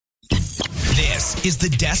This is the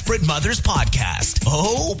Desperate Mothers Podcast.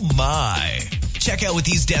 Oh, my. Check out what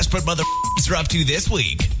these desperate mother are up to this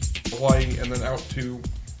week. Hawaii and then out to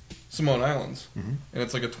Samoan Islands. Mm-hmm. And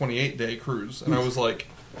it's like a 28-day cruise. And I was like,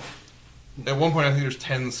 at one point I think there's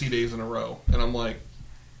 10 sea days in a row. And I'm like,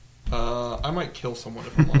 I might kill someone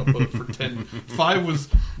if I'm on a boat for 10. 5 was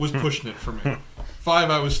pushing it for me. 5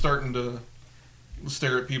 I was starting to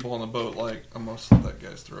stare at people on the boat like, I'm going to slit that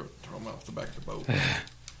guy's throat, throw him off the back of the boat.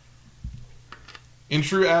 In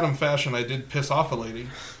true Adam fashion, I did piss off a lady.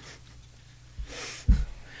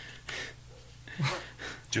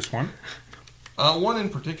 Just one? One in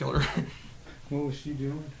particular. What was she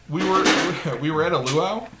doing? We were at a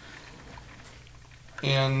luau,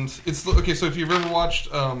 and it's okay. So if you've ever watched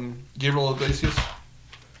Gabriel Iglesias,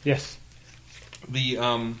 yes, the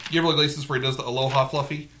Gabriel Iglesias where he does the Aloha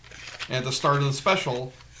Fluffy, and at the start of the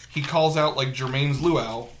special, he calls out like Jermaine's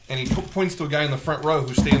luau, and he points to a guy in the front row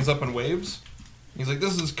who stands up and waves. He's like,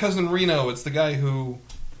 "This is cousin Reno. It's the guy who,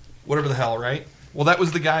 whatever the hell, right?" Well, that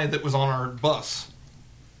was the guy that was on our bus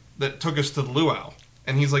that took us to the luau.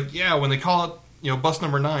 And he's like, yeah, when they call it, bus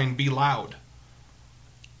number 9, be loud.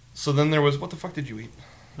 So then there was, what the fuck did you eat?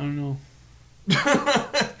 I don't know.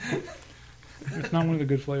 It's not one of the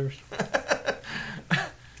good flavors.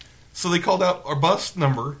 So they called out our bus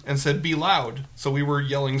number and said, be loud. So we were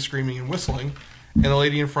yelling, screaming, and whistling. And the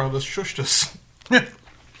lady in front of us shushed us.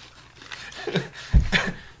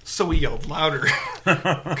 So we yelled louder.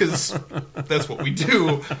 Because that's what we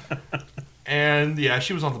do. And, yeah,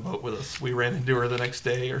 she was on the boat with us. We ran into her the next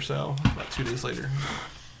day or so, about 2 days later.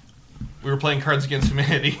 We were playing Cards Against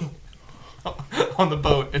Humanity on the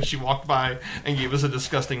boat, and she walked by and gave us a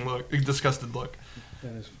disgusted look.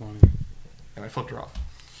 That is funny. And I flipped her off.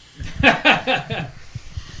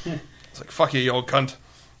 It's like, fuck you old cunt.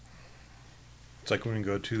 It's like when we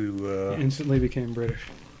go to... Instantly became British.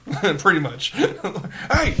 Pretty much.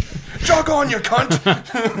 Hey, jog on, you cunt!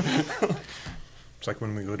 It's like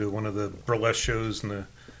when we go to one of the burlesque shows and the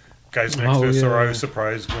guys next to us are always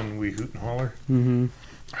surprised when we hoot and holler. Mm-hmm.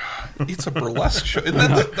 It's a burlesque show.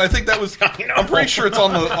 I think that was... I'm pretty sure it's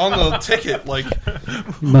on the ticket. Like,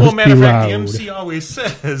 well, matter of fact, the MC always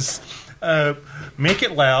says, make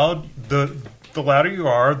it loud. The louder you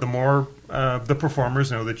are, the more the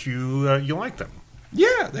performers know that you like them.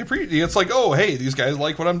 Yeah, it's like, oh, hey, these guys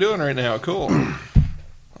like what I'm doing right now. Cool. I'm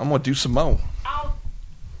going to do some mo.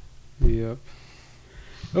 Yep.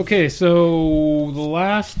 Okay, so the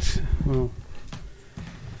last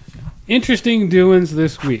interesting doings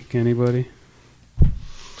this week. Anybody?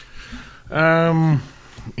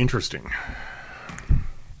 Interesting.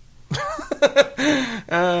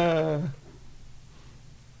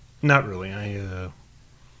 Not really.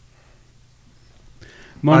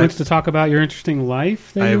 Moments to talk about your interesting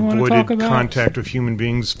life that you want to talk about? I avoided contact with human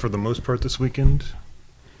beings for the most part this weekend.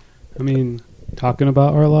 I mean, talking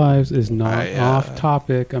about our lives is not off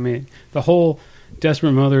topic. I mean, the whole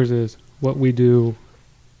Desperate Mothers is what we do.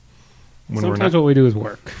 Sometimes what we do is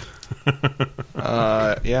work.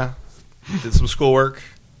 Yeah. Did some schoolwork.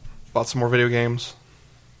 Bought some more video games.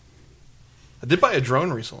 I did buy a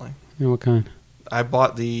drone recently. Yeah, what kind? I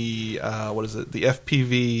bought the, the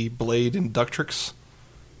FPV Blade Inductrix.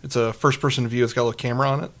 It's a first-person view. It's got a little camera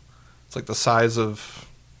on it. It's like the size of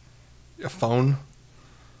a phone.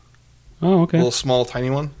 Oh, okay. A little small, tiny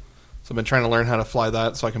one. So I've been trying to learn how to fly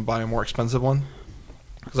that so I can buy a more expensive one.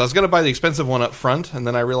 Because I was going to buy the expensive one up front, and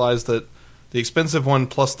then I realized that the expensive one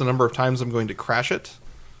plus the number of times I'm going to crash it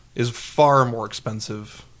is far more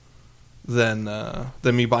expensive than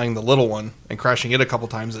me buying the little one and crashing it a couple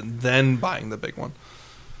times and then buying the big one.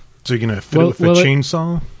 So you're going to fit it with a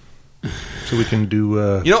chainsaw? So we can do...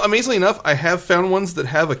 amazingly enough, I have found ones that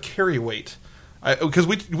have a carry weight. Because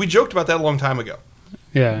we joked about that a long time ago.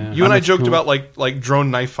 Yeah. You and I joked about like drone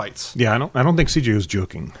knife fights. Yeah, I don't think CJ was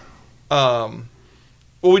joking. Well,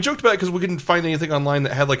 we joked about it because we couldn't find anything online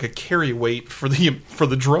that had like a carry weight for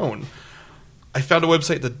the drone. I found a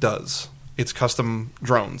website that does. It's custom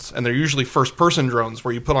drones, and they're usually first-person drones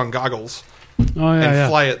where you put on goggles and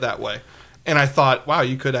fly it that way. And I thought, wow,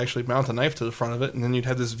 you could actually mount a knife to the front of it, and then you'd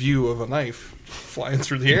have this view of a knife flying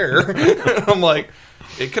through the air. I'm like,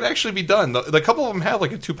 it could actually be done. The couple of them have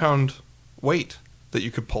like a 2-pound weight that you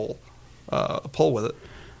could pull with it.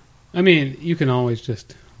 I mean, you can always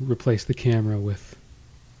just replace the camera with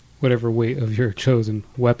whatever weight of your chosen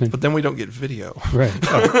weapon. But then we don't get video. Right.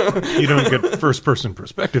 You don't get first-person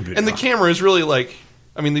perspective video. And the camera is really like,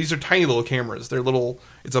 I mean, these are tiny little cameras. They're little,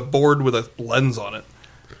 it's a board with a lens on it.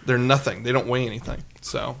 They're nothing. They don't weigh anything.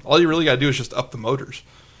 So all you really got to do is just up the motors.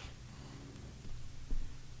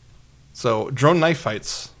 So drone knife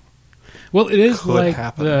fights. Well, it is like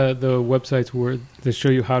happen. the websites where they show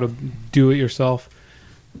you how to do it yourself.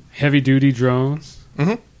 Heavy duty drones,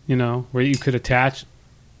 you know, where you could attach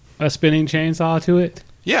a spinning chainsaw to it.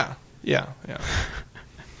 Yeah.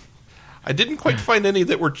 I didn't quite find any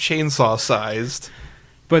that were chainsaw sized.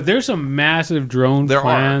 But there's some massive drone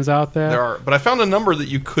plans out there. There are. But I found a number that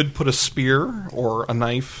you could put a spear or a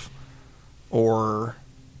knife or...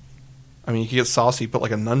 I mean, you could get saucy, put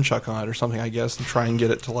like a nunchuck on it or something, I guess, and try and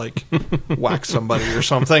get it to like whack somebody or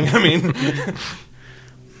something. I mean,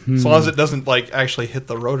 as long as it doesn't like actually hit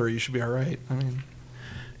the rotor, you should be all right. I mean,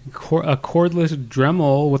 a cordless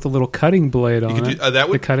Dremel with a little cutting blade on it. That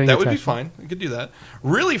would be fine. You could do that.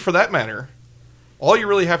 Really, for that matter, all you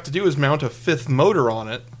really have to do is mount a fifth motor on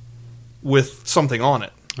it with something on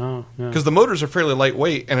it. Oh, yeah. Because the motors are fairly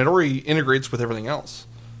lightweight and it already integrates with everything else.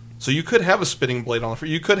 So you could have a spinning blade on it.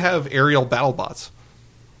 You could have aerial battle bots.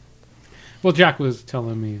 Well, Jack was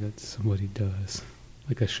telling me that somebody does,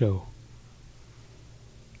 like a show,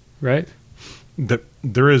 right?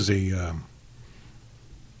 There is a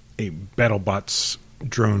BattleBots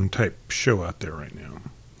drone type show out there right now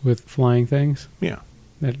with flying things. Yeah,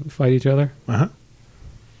 that fight each other.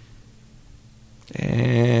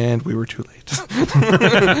 And we were too late.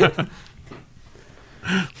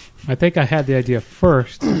 I think I had the idea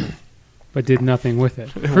first, but did nothing with it,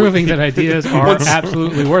 proving that ideas are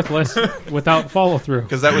absolutely worthless without follow through.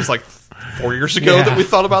 Because that was like 4 years ago that we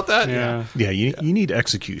thought about that. You need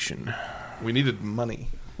execution. We needed money.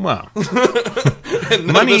 Wow.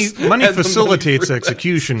 money facilitates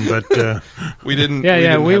execution, but we didn't.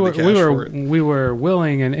 We were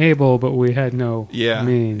willing and able, but we had no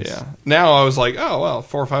means. Yeah. Now I was like, oh well,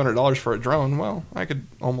 $400 or $500 for a drone. Well, I could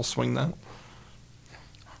almost swing that.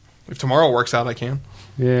 If tomorrow works out, I can.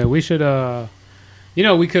 Yeah, we should.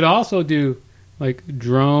 We could also do like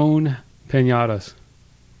drone piñatas.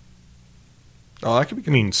 Oh, that could be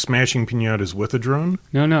good. You mean smashing piñatas with a drone?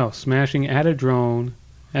 No, smashing at a drone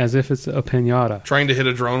as if it's a piñata. Trying to hit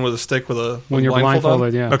a drone with a stick when you're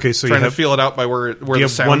blindfolded. Yeah. Okay, so trying to feel it out by where the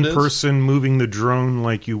sound is. One person moving the drone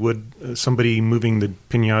like you would somebody moving the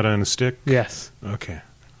piñata on a stick. Yes. Okay.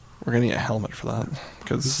 We're gonna need a helmet for that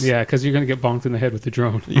because you're gonna get bonked in the head with the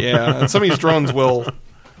drone. Yeah, and some of these drones will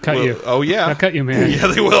cut you. Oh yeah, they'll cut you, man. Yeah,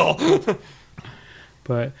 they will.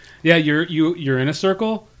 But yeah, you're in a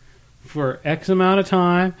circle for X amount of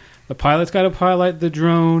time. The pilot's got to pilot the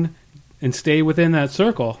drone and stay within that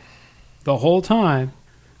circle the whole time.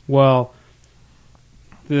 Well,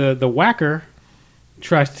 the whacker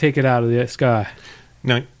tries to take it out of the sky.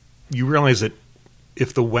 Now, you realize that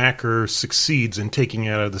if the whacker succeeds in taking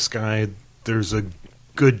it out of the sky, there's a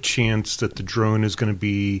good chance that the drone is going to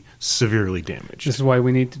be severely damaged. This is why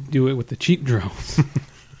we need to do it with the cheap drones.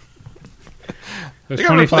 They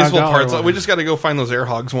got replaceable parts. We just got to go find those Air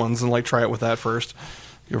Hogs ones and like try it with that first.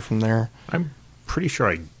 Go from there. I'm pretty sure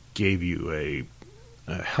I gave you a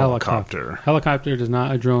helicopter. Helicopter does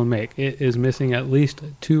not a drone make. It is missing at least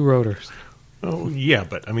 2 rotors. Oh yeah,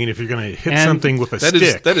 but I mean, if you're going to hit something with a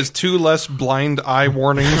stick, that is 2 less blind eye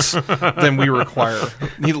warnings than we require.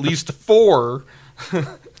 Need at least 4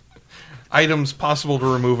 items possible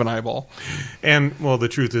to remove an eyeball. And well, the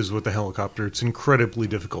truth is, with the helicopter, it's incredibly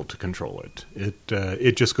difficult to control it.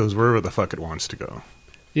 It just goes wherever the fuck it wants to go.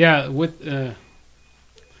 Yeah, with the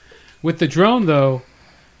drone though,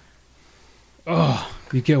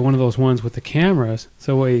 you get one of those ones with the cameras.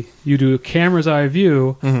 So you do a camera's eye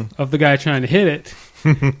view of the guy trying to hit it.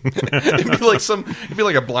 It'd be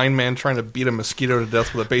like a blind man trying to beat a mosquito to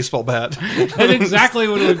death with a baseball bat. That's exactly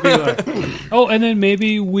what it would be like. Oh, and then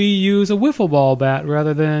maybe we use a wiffle ball bat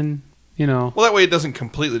rather than, Well, that way it doesn't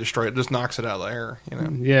completely destroy it. It just knocks it out of the air,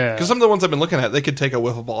 Yeah. Because some of the ones I've been looking at, they could take a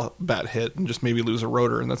wiffle ball bat hit and just maybe lose a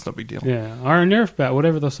rotor, and that's no big deal. Yeah. Or a Nerf bat,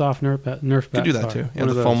 whatever the soft Nerf bats could do that too. Yeah,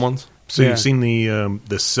 the foam ones. So you've seen the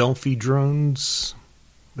selfie drones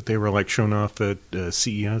that they were like shown off at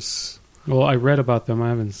CES? Well, I read about them. I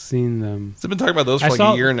haven't seen them. They've been talking about those for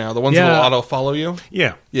a year now. The ones that will auto-follow you?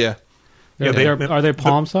 Yeah. Yeah. Are they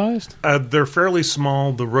palm-sized? They're fairly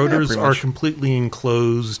small. The rotors are completely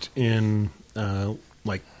enclosed in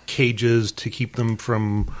like cages to keep them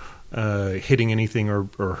from hitting anything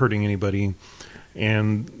or hurting anybody.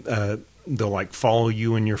 And they'll like follow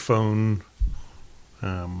you in your phone.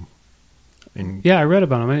 Yeah, I read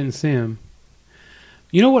about them. I didn't see them.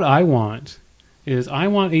 You know what I want? I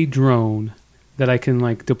want a drone that I can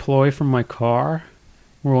like deploy from my car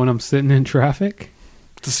or when I'm sitting in traffic.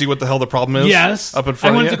 To see what the hell the problem is? Yes. Up in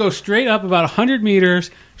front I want it to go straight up about 100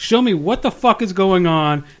 meters, show me what the fuck is going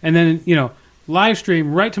on, and then, live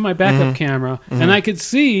stream right to my backup camera, and I could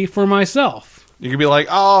see for myself. You could be like,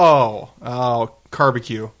 oh,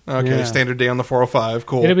 Barbecue. Okay, Yeah. standard day on the 405.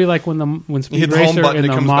 Cool. It'll be like when hit Speed the home Racer button, in it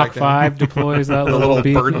the comes Mach back down. 5 deploys that the little little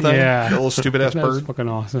beacon. bird thing. Yeah. The little stupid ass That was bird. fucking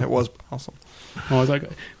awesome. It was awesome. I was like,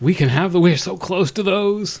 we can have we're so close to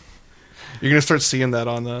those. You're gonna start seeing that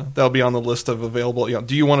that'll be on the list of available.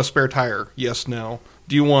 Do you want a spare tire? Yes, no.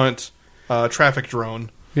 Do you want traffic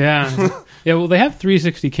drone? Yeah. Yeah, well, they have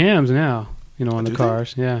 360 cams now, on the Do they?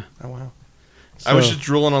 cars. Yeah. Oh wow. So, I was just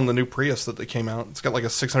drooling on the new Prius that they came out. It's got like a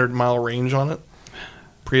 600-mile range on it.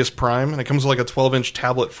 Prius Prime, and it comes with like a 12-inch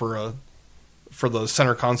tablet for the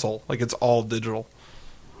center console. Like it's all digital.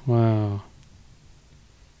 wow.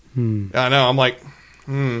 I know. I'm like,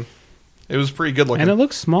 It was pretty good looking. And it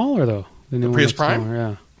looks smaller, though. The new Prius one looks Prime? smaller,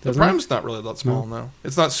 yeah. The Doesn't Prime's not really that small, no.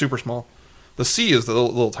 It's not super small. The C is the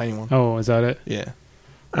little tiny one. it? Oh, is that it? Yeah.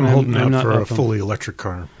 I'm holding I'm out not for a up on- fully electric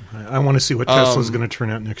car. I want to see what Tesla's going to turn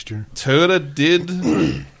out next year. Toyota did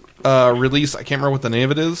release, I can't remember what the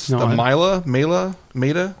name of it is, No, the I-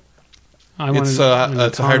 Meta. I wanted It's an a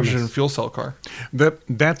autonomous. hydrogen fuel cell car.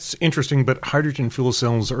 That's interesting, but hydrogen fuel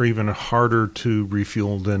cells are even harder to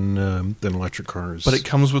refuel than electric cars. But it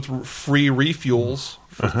comes with free refuels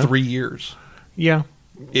for 3 years. yeah,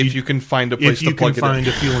 If you can find a place if you to plug can find it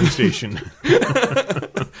a fueling station, in.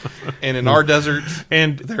 And in our desert,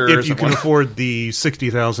 and There if you isn't can one. afford the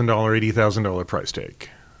 $60,000, $80,000 price tag.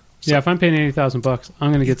 Yeah, if I'm paying $80,000,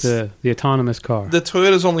 I'm going to get the autonomous car. the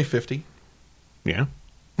Toyota's only 50. Yeah.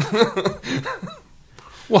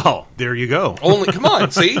 Well, there you go. Only, come on,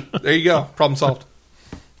 see? There you go. Problem solved.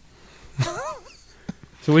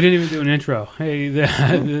 So we didn't even do an intro. Hey,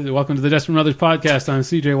 welcome to the Desperate Brothers podcast. I'm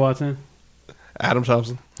CJ Watson. Adam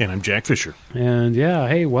Thompson. And I'm Jack Fisher. And yeah,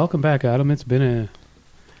 hey, welcome back, Adam. It's been it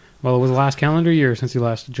was the last calendar year since you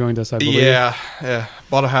last joined us, I believe. Yeah.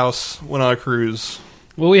 Bought a house, went on a cruise,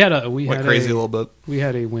 Well, we had went crazy a little bit. We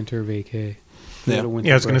had a winter vacay. We Yeah. had a winter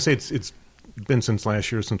Yeah, I was going to break. say it's been since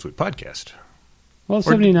last year since we podcast. Well,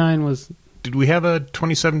 79 was. Did we have a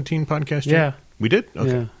 2017 podcast? Yeah. Yet? We did. Okay.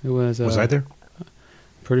 Yeah, it was. Was I there?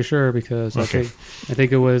 Pretty sure because Okay. I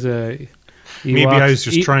think it was Ewoks, Maybe I was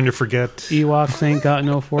just trying to forget. Ewoks ain't got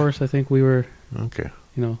no force. I think we were, Okay.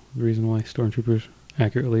 the reason why stormtroopers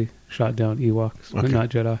accurately shot down Ewoks, but Okay. not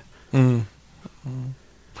Jedi. Mm.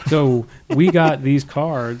 So we got these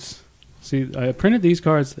cards. See, I printed these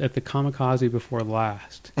cards at the Kamikaze before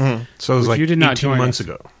last. Mm. So it was Which like you did not 18 join months us.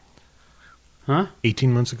 ago. Huh?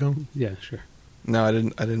 18 months ago? Yeah, sure. No, I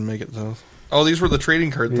didn't make it to those. Oh, these were the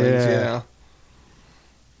trading card things, Yeah. yeah.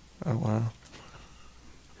 Oh, wow.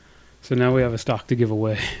 So now we have a stock to give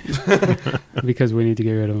away because we need to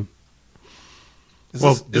get rid of them.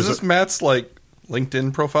 Is this Matt's, like,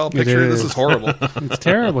 LinkedIn profile picture? This is. is horrible. It's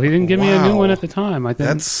terrible. He didn't give me a new Wow. one at the time. I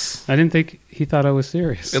didn't think he thought I was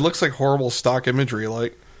serious. It looks like horrible stock imagery,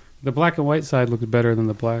 like, The black and white side looked better than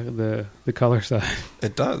the color side.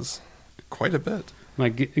 it does. Quite a bit.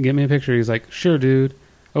 Like, get me a picture. He's like, sure, dude.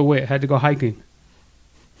 Oh, wait, I had to go hiking.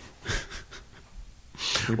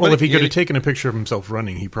 Well, if he could have taken a picture of himself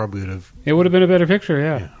running, he probably would have. It would have been a better picture,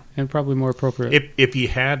 yeah. Yeah. And probably more appropriate. If he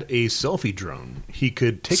had a selfie drone, he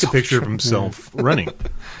could take a Selfie picture of drone. himself running.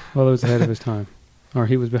 Well, it was ahead of his time. Or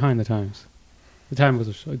he was behind the times. The time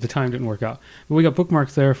didn't work out. But we got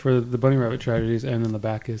bookmarks there for the bunny rabbit tragedies, and in the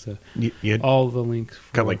back is You had all the links.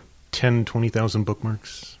 For got like 10, 20,000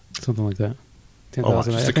 bookmarks. something like that. A lot.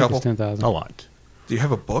 10,000. Just I a think couple? it's 10,000. A lot. Do you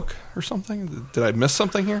have a book or something? Did I miss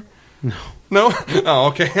something here? No. No? Oh,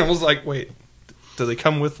 okay. I was like, wait. Do they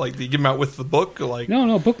come with, like, do you give them out with the book? Or like,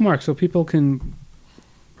 No, bookmarks so people can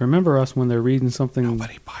remember us when they're reading something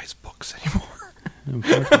nobody buys books anymore.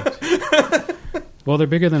 important. Well, they're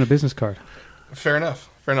bigger than a business card. Fair enough.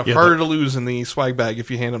 Yeah, Harder to lose in the swag bag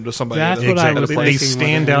if you hand them to somebody. That's that what I doesn't was get a They place. thinking.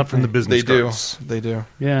 stand more than out from the anything. business They do. cards. They do.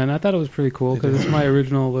 Yeah, and I thought it was pretty cool because it's my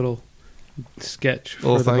original little sketch for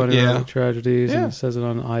Little the thing, bunny yeah. rabbit tragedies, Yeah. and it says it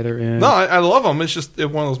on either end. No, I love them. It's just one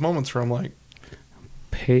of those moments where I'm like,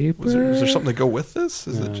 Paper. is there something to go with this?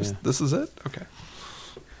 Is No, it just, yeah. this is it? Okay.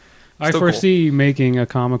 I Still foresee making a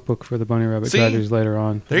comic book for the bunny rabbit See? tragedies later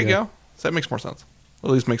on. There you Yeah. go. So that makes more sense. At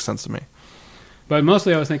least makes sense to me. But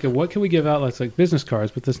mostly I was thinking, what can we give out that's like business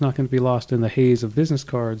cards, but that's not going to be lost in the haze of business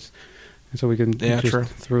cards. And so we can Yeah, just true.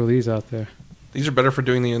 throw these out there. These are better for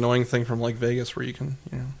doing the annoying thing from like Vegas where you can,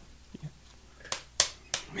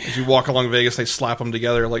 as you walk along Vegas, they slap them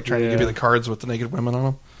together, like trying to give you Yeah. the cards with the naked women on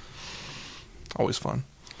them. Always fun.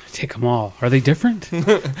 Take them all. Are they different?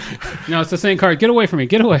 No, it's the same card. Get away from me.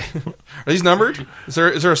 Get away. Are these numbered? Is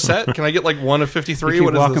there a set? Can I get like one of 53? You keep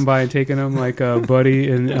What is walking this? by and taking them like Buddy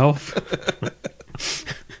and Elf.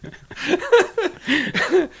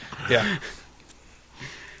 Yeah.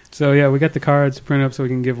 So yeah, we got the cards printed up so we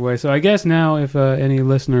can give away. So I guess now, if any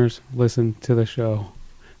listeners listen to the show,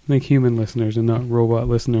 I think human listeners and not robot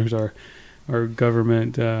listeners are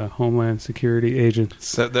government Homeland Security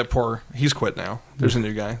agents. That poor, he's quit now. There's a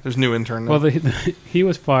new guy. There's a new intern now. Well, he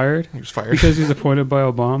was fired. He was fired because he's appointed by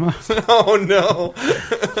Obama. Oh no!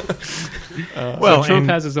 So Trump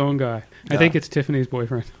has his own guy. I think it's Tiffany's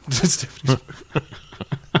boyfriend. It's Tiffany's boyfriend.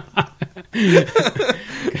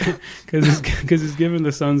 Because he's given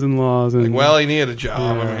the sons-in-laws. And, well, he needed a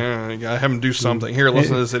job. Yeah. I mean, you gotta have him do something. Here,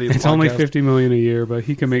 listen to this idiot's It's only podcast. $50 million a year, but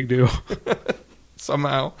he can make do.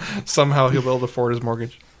 Somehow he'll be able to afford his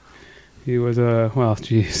mortgage. He was well,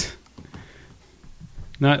 geez.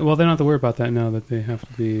 They don't have to worry about that now that they have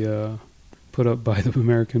to be put up by the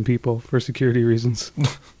American people for security reasons.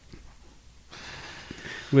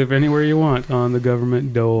 Live anywhere you want on the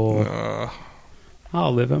government dole.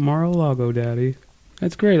 I'll live at Mar-a-Lago, Daddy.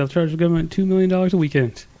 That's great. I'll charge the government $2 million a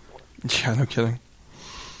weekend. Yeah, no kidding.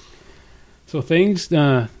 So things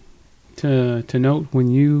to note when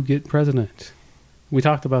you get president. We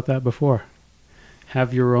talked about that before.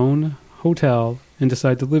 Have your own hotel and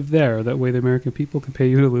decide to live there. That way the American people can pay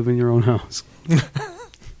you to live in your own house.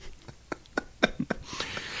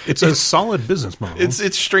 It's a solid business model.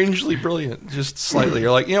 It's strangely brilliant, just slightly.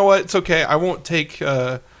 You're like, you know what? It's okay. I won't take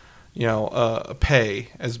pay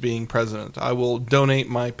as being president. I will donate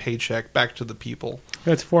my paycheck back to the people.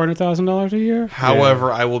 That's $400,000 a year?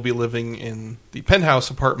 However, I will be living in the penthouse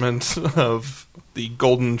apartment of the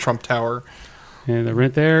Golden Trump Tower. And the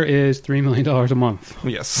rent there is $3 million a month.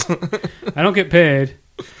 Yes. I don't get paid,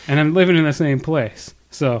 and I'm living in the same place.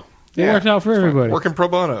 So it worked out for everybody. Fine. Working pro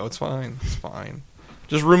bono. It's fine. It's fine.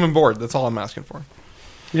 Just room and board. That's all I'm asking for.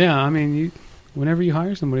 Yeah, I mean, whenever you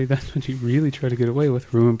hire somebody, that's what you really try to get away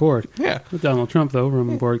with, room and board. Yeah. With Donald Trump, though, room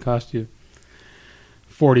and board cost you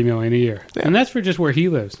 $40 million a year. Yeah. And that's for just where he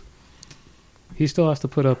lives. He still has to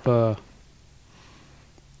put up,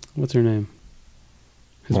 what's her name?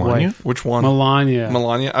 His Melania? wife. Which one? Melania.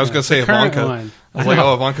 Melania? I was going to say The current Ivanka. one. I was like,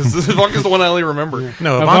 oh, Ivanka's the one I only remember. Yeah.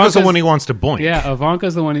 No, Ivanka's the one he wants to boink. Yeah,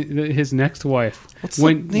 Ivanka's the one, his next wife. What's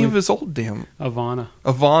the name of his old damn? Ivana.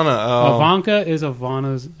 Ivana. Oh. Ivanka is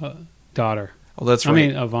Ivana's daughter. Oh, that's right. I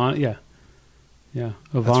mean, Ivana, yeah. Yeah,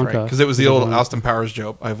 Ivanka. Because it was the is old Ivana. Austin Powers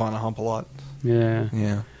joke. Ivana hump a lot. Yeah.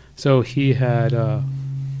 Yeah. So he had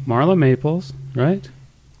Marla Maples, right?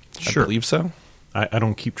 Sure. I believe so. I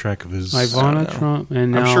don't keep track of his... Ivana know. Trump,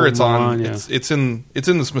 and now I'm sure it's Melania. on. It's in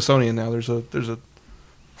the Smithsonian now. There's an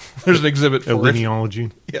exhibit for a it.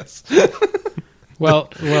 linealogy. Yes. Well,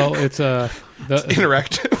 it's It's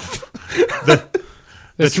interactive. the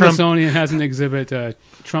Trump- Smithsonian has an exhibit,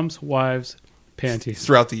 Trump's wives' panties.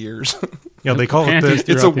 Throughout the years. Yeah, they call it Panties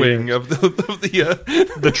the, It's a throughout the wing years. of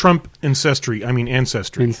the the Trump ancestry.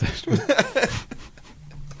 Ancestry.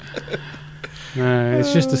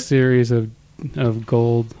 It's just a series of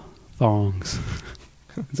gold thongs.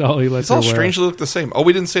 That's all he lets It's all her wear. strangely look the same. Oh,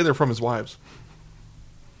 we didn't say they're from his wives.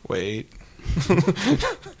 Wait.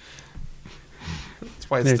 That's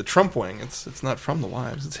why it's the Trump wing. It's not from the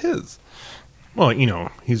wives. It's his. Well,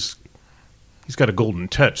 he's got a golden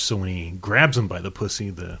touch, so when he grabs him by the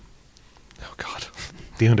pussy, Oh God.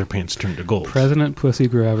 the underpants turn to gold. President Pussy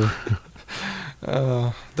Grabber.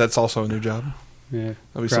 That's also a new job. Yeah,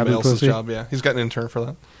 That'll be Grabbing somebody else's pussy. job. Yeah, he's got an intern for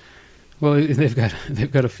that. Well, they've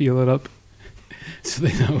got to feel it up so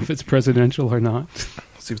they know if it's presidential or not.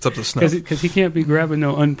 See what's up to snuff. Because he can't be grabbing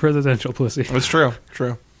no unpresidential pussy. It's true.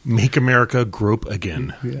 True. Make America grope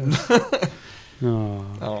again. Yes. Oh,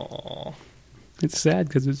 Oh. it's sad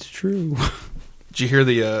because it's true. Did you hear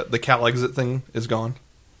the Cal exit thing is gone?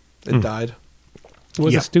 It died. It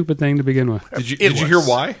was Yeah. a stupid thing to begin with. Did you It hear was.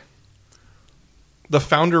 why? The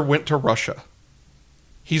founder went to Russia.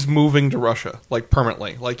 He's moving to Russia, like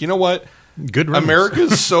permanently. Like, you know what? Good riddance.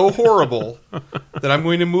 America's so horrible that I'm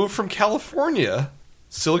going to move from California,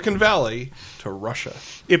 Silicon Valley, to Russia.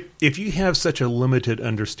 If you have such a limited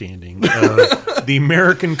understanding of the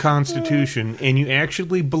American Constitution and you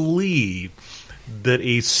actually believe that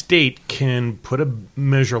a state can put a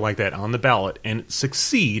measure like that on the ballot and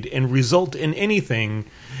succeed and result in anything,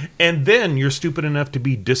 and then you're stupid enough to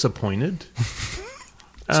be disappointed.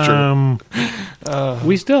 It's true.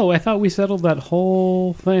 I thought we settled that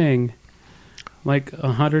whole thing like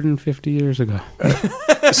 150 years ago.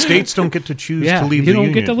 States don't get to choose Yeah, to leave you the don't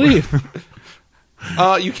union. get to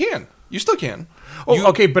leave. You can. You still can. Oh,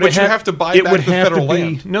 okay, but you have to buy back the federal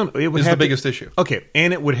land. No, it would is have the biggest issue. Okay,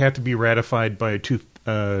 and it would have to be ratified by a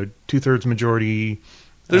two-thirds majority.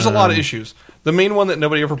 There's a lot of issues. The main one that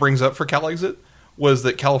nobody ever brings up for Cal exit was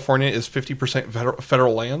that California is 50%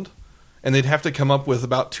 federal land, and they'd have to come up with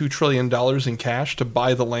about $2 trillion in cash to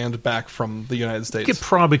buy the land back from the United States. You could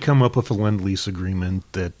probably come up with a lend-lease agreement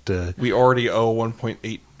that... we already owe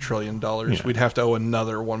 $1.8 trillion. Yeah. We'd have to owe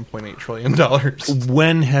another $1.8 trillion.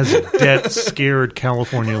 When has debt scared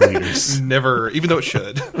California leaders? Never, even though it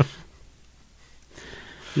should.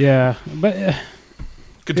 Yeah, but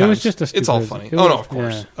Good it times. was just a It's all stupid- funny. it Oh, no, was- of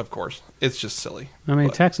course. yeah. Of course. It's just silly. I mean,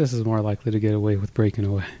 But Texas is more likely to get away with breaking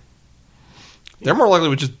away. they're more likely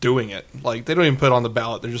with just doing it. Like, they don't even put it on the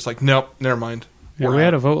ballot. They're just like, nope, never mind. Yeah, We're we had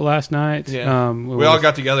out. a vote last night. Yeah. It We all was-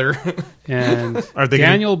 got together. and Are they gonna-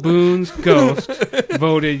 Daniel Boone's ghost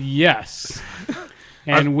voted yes,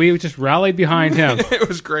 and we just rallied behind him. It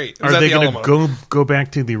was great. It was Are at they the going Alamo. to go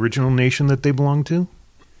back to the original nation that they belong to?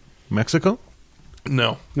 Mexico?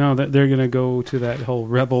 No. No, that they're going to go to that whole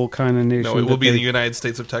rebel kind of nation. No, it will that be they- the United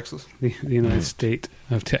States of Texas. the United State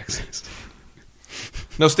of Texas.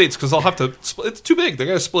 No states, because they'll have to... It's too big. They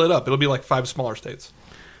got to split it up. It'll be like 5 smaller states.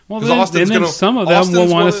 Well, 'Cause then, Austin's and then gonna- some of them will Austin's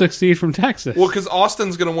want one to of- succeed from Texas. Well, because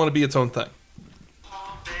Austin's going to want to be its own thing.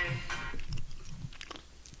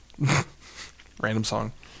 Random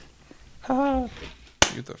song.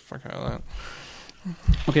 Get the fuck out of that.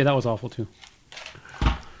 Okay, that was awful too.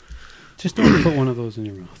 Just don't put one of those in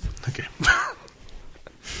your mouth. Okay.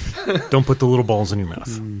 Don't put the little balls in your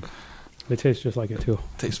mouth. They taste just like it too.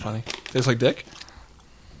 Tastes funny. Tastes like dick?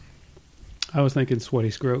 I was thinking sweaty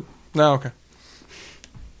scrote. No, okay.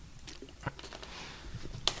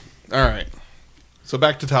 All right. So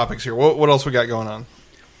back to topics here. What else we got going on?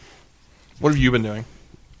 What have you been doing?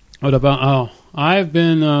 What about? Oh, I've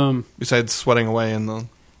been. Besides sweating away in the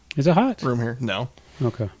Is it hot? room here? No.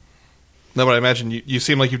 Okay. No, but I imagine you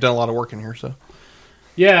seem like you've done a lot of work in here, so.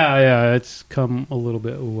 Yeah, it's come a little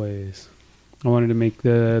bit ways. I wanted to make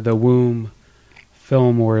the womb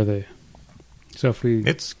film worthy. So if we,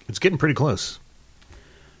 It's getting pretty close.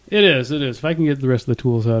 it is. If I can get the rest of the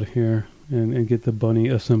tools out of here and get the bunny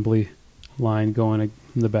assembly line going in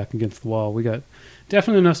the back against the wall, we got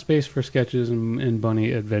definitely enough space for sketches and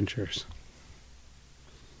bunny adventures.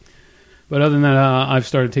 But other than that, I've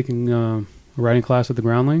started taking a writing class at the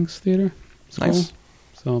Groundlings Theater School. Nice.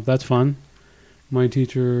 So that's fun. My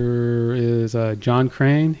teacher is John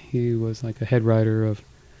Crane. He was like a head writer of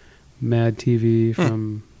Mad TV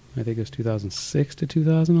from, I think it was 2006 to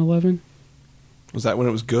 2011. Was that when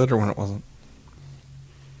it was good or when it wasn't?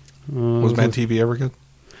 Was Mad TV ever good?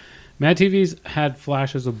 Mad TV's had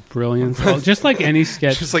flashes of brilliance, well, just like any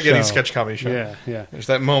sketch Just like show. any sketch comedy show. Yeah. There's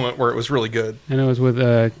that moment where it was really good. And it was with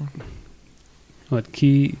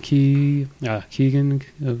Keegan Key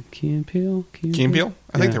and Peele? Key and Peele?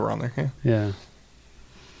 I think Yeah. they were on there, yeah. Yeah.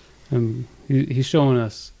 He's showing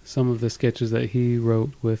us some of the sketches that he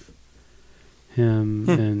wrote with him,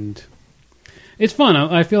 and it's fun.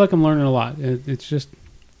 I feel like I'm learning a lot. It's just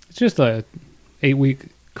a 8-week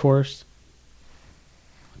course,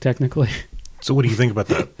 technically. So what do you think about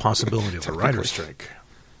the possibility of a writer's strike?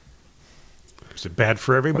 Is it bad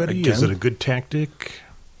for everybody? Again? Is it a good tactic?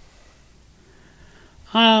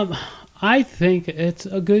 I think it's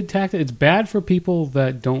a good tactic. It's bad for people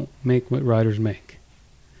that don't make what writers make.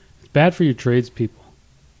 It's bad for your tradespeople.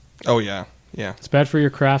 Oh, yeah. Yeah. It's bad for your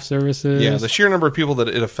craft services. Yeah, the sheer number of people that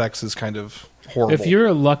it affects is kind of horrible. If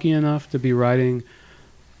you're lucky enough to be writing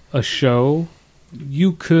a show,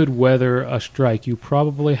 you could weather a strike. You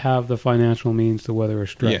probably have the financial means to weather a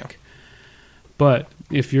strike. Yeah. But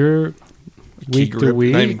if you're Key week to grip,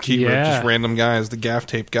 week, not even key grip, yeah, just random guys. The gaff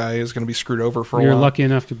tape guy is going to be screwed over for a you're while. lucky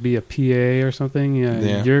enough to be a PA or something,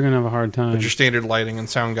 Yeah. you're going to have a hard time. But your standard lighting and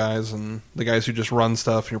sound guys and the guys who just run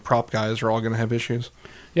stuff and your prop guys are all going to have issues.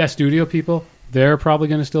 Yeah, studio people, they're probably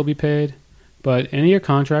going to still be paid. But any of your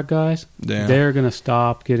contract guys, Yeah. they're going to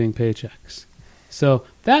stop getting paychecks. So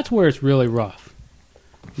that's where it's really rough.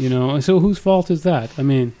 And so whose fault is that? I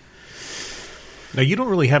mean, Now, you don't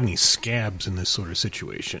really have any scabs in this sort of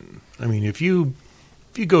situation. I mean, if you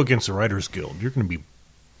go against the Writers Guild, you're going to be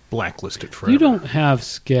blacklisted forever. you don't have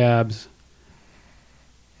scabs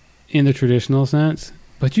in the traditional sense,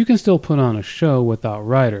 but you can still put on a show without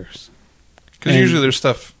writers. Because And- usually there's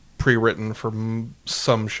stuff pre-written for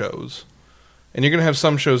some shows. And you're going to have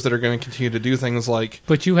some shows that are going to continue to do things like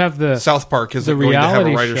But you have the South Park isn't the going to have a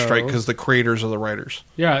reality writer's strike shows. because the creators are the writers.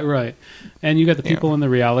 Yeah, right. And you got the Yeah. people in the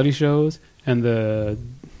reality shows and the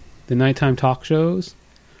nighttime talk shows.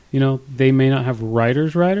 They may not have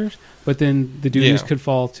writers, but then the duties Yeah. could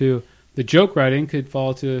fall to the joke writing could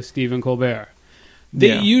fall to Stephen Colbert. They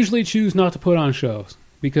Yeah. usually choose not to put on shows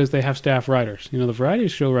because they have staff writers. The variety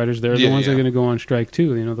show writers, they're the Yeah, ones that are yeah. going to go on strike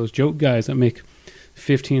too. Those joke guys that make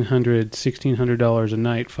 $1,500, $1,600 a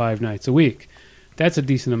night, 5 nights a week. That's a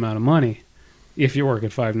decent amount of money. if you're working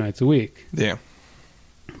 5 nights a week. Yeah.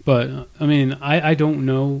 But, I mean, I don't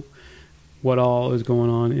know what all is going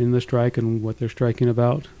on in the strike and what they're striking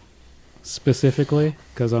about specifically,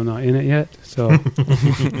 because I'm not in it yet. So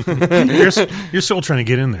you're still trying to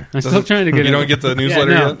get in there. I'm still trying to get in. You don't get the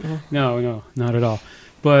newsletter yeah, yet? No, not at all.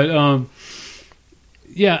 But,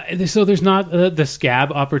 yeah, so there's not the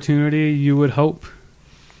scab opportunity you would hope.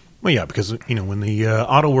 Well, yeah, because, when the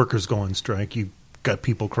auto workers go on strike, you've got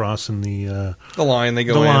people crossing the line. They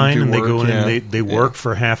go the in, line, do and work, they go in yeah. and they work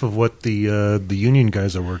for half of what the union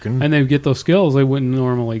guys are working. And they get those skills they wouldn't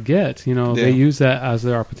normally get. They use that as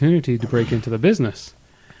their opportunity to break into the business.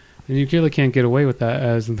 And you clearly can't get away with that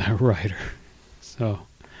as the writer. So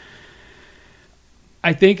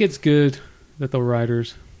I think it's good that the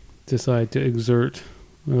writers decide to exert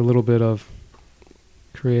a little bit of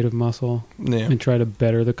creative muscle and try to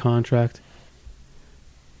better the contract.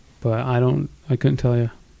 But I couldn't tell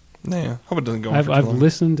you. Yeah, hope it doesn't go on I've for too long.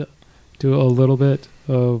 listened to a little bit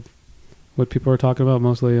of what people are talking about,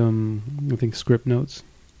 mostly I think Script Notes,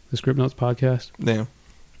 the Script Notes podcast. Yeah.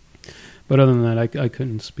 But other than that, I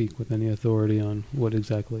couldn't speak with any authority on what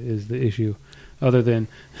exactly is the issue, other than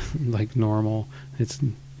like normal.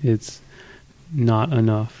 It's not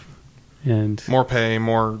enough, and More pay,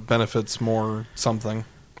 more benefits, more something.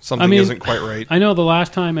 Something isn't quite right. I know the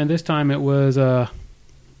last time and this time it was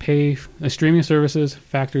streaming services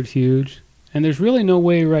factored huge, and there's really no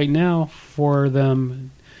way right now for them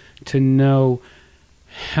to know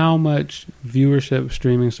how much viewership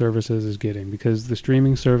streaming services is getting, because the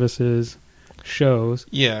streaming services shows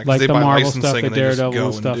like the Marvel stuff, the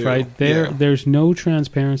Daredevil stuff, right? There's no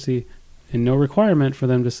transparency and no requirement for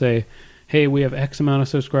them to say, hey, we have X amount of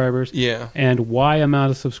subscribers, and Y amount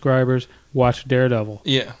of subscribers watched Daredevil,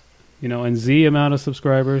 and Z amount of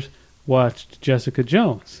subscribers watched Jessica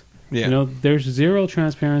Jones. There's zero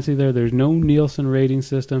transparency there. There's no Nielsen rating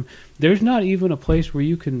system. There's not even a place where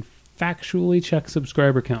you can factually check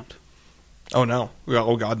subscriber count. Oh, no.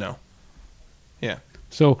 Oh, God, no. Yeah.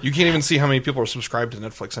 So you can't even see how many people are subscribed to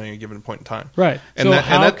Netflix at any given point in time. Right. And so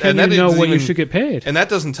how can you know what you should get paid? And that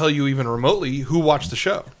doesn't tell you even remotely who watched the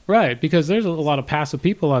show. Right, because there's a lot of passive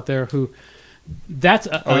people out there who... That's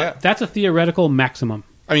a theoretical maximum.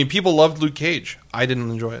 I mean, people loved Luke Cage. I didn't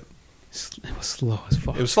enjoy it. It was slow as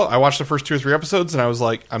fuck. It was slow. I watched the first 2 or 3 episodes, and I was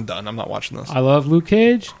like, I'm done. I'm not watching this. I love Luke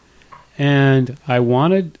Cage, and I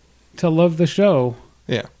wanted to love the show.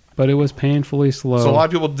 Yeah. But it was painfully slow. So a lot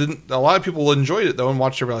of people didn't. A lot of people enjoyed it, though, and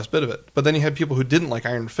watched every last bit of it. But then you had people who didn't like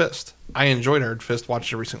Iron Fist. I enjoyed Iron Fist,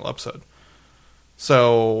 watched every single episode.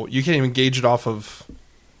 So you can't even gauge it off of...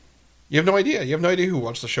 You have no idea. You have no idea who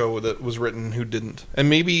watched the show that was written and who didn't. And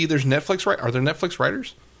maybe there's Netflix... Are there Netflix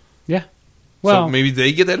writers? Yeah. Well, so maybe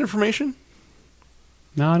they get that information?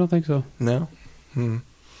 No, I don't think so. No? No,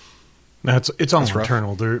 it's all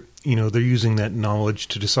internal. They're using that knowledge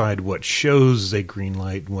to decide what shows they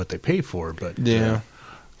greenlight and what they pay for. But they're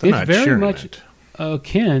not very sharing much it.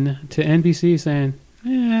 Akin to NBC saying,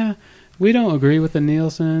 "Yeah, we don't agree with the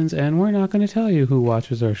Nielsen's, and we're not going to tell you who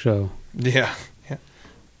watches our show." Yeah.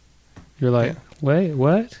 You're like, wait,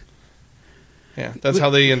 what? Yeah, that's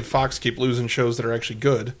how they and Fox keep losing shows that are actually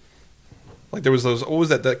good. Like there was those. What was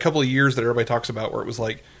that couple of years that everybody talks about where it was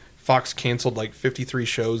like Fox canceled like 53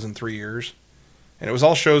 shows in 3 years, and it was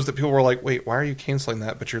all shows that people were like, "Wait, why are you canceling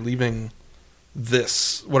that? But you're leaving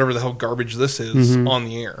this, whatever the hell garbage this is, on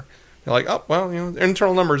the air." They're like, "Oh, well,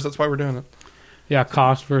 internal numbers. That's why we're doing it." Yeah,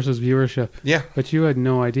 cost versus viewership. Yeah, but you had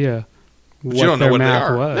no idea what you don't know what math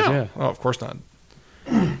they are. was. No. Yeah, oh, of course not.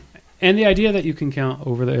 And the idea that you can count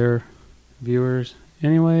over-the-air viewers,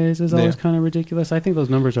 anyways, is always kind of ridiculous. I think those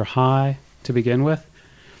numbers are high to begin with.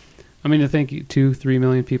 I mean, to think 2-3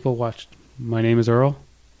 million people watched My Name is Earl.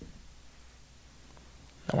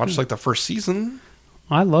 I watched like the first season.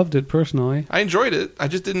 I loved it personally. I enjoyed it. I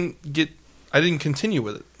just didn't continue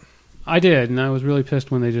with it. I did, and I was really pissed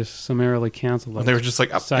when they just summarily canceled it. They were just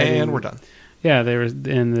like, and we're done. Yeah,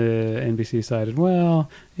 and the NBC cited, well,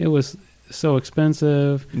 it was so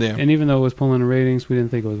expensive, and even though it was pulling ratings, we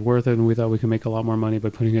didn't think it was worth it, and we thought we could make a lot more money by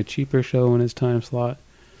putting a cheaper show in its time slot.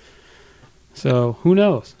 So who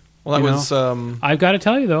knows? Well, that was. I've got to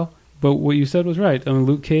tell you though, but what you said was right. I mean,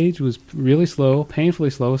 Luke Cage was really slow,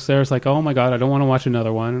 painfully slow. Sarah's like, "Oh my god, I don't want to watch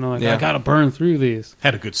another one," and I'm like, "I got to burn through these."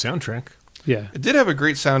 Had a good soundtrack. Yeah, it did have a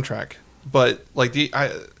great soundtrack, but like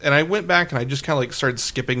I went back and I just kind of like started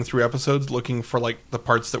skipping through episodes looking for like the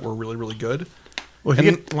parts that were really really good. Well,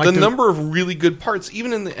 and the number of really good parts,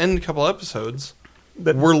 even in the end couple episodes,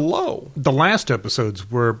 were low. The last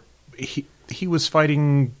episodes where he was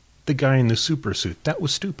fighting the guy in the super suit. That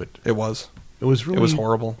was stupid. It was. It was really. It was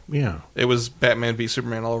horrible. Yeah. It was Batman v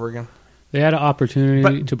Superman all over again. They had an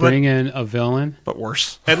opportunity to bring in a villain. But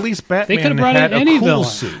worse. At least Batman could've brought had in a any cool villain.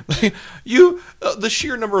 suit. The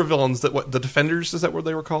sheer number of villains that the Defenders, is that what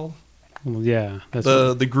they were called? Well, yeah, that's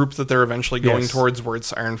The group that they're eventually going Yes. towards, where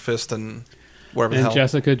it's Iron Fist and whatever the and hell.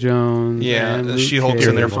 Jessica Jones. Yeah, and Luke She-Hulk's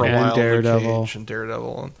in there for a Cage, while. And Daredevil. Luke Cage and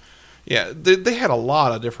Daredevil. And, yeah, they had a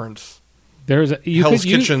lot of different Hell's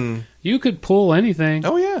Kitchen. You could pull anything.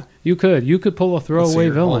 Oh yeah, You could pull a Let's see throwaway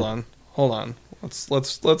here. villain. Hold on.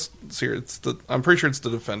 Let's see here. I'm pretty sure it's the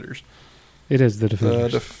Defenders. It is the The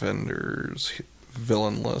Defenders. Defenders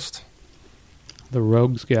villain list. The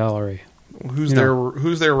Rogues Gallery. Who's their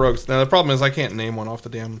rogues? Now the problem is I can't name one off the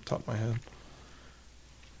damn top of my head.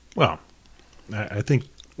 Well, I think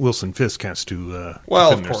Wilson Fisk has to. Well,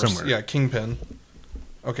 defend of there course, somewhere. yeah, Kingpin.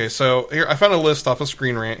 Okay, so here I found a list off of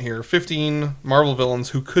Screen Rant here. 15 Marvel villains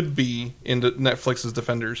who could be in Netflix's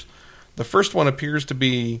Defenders. The first one appears to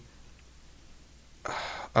be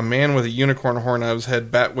a man with a unicorn horn out of his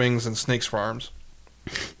head, bat wings, and snakes for arms.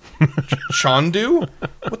 Chandu?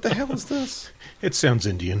 What the hell is this? It sounds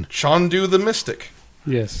Indian. Chandu the Mystic.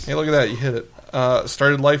 Yes. Hey, look at that! You hit it.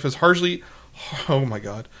 Started life as Harvey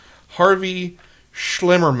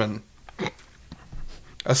Schlemmerman,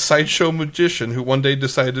 a sideshow magician who one day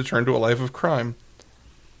decided to turn to a life of crime.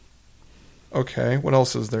 Okay, what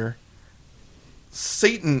else is there?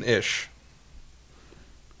 Satan-ish.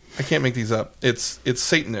 I can't make these up. It's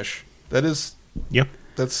Satan-ish. That's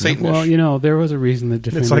Satan-ish. Well, there was a reason the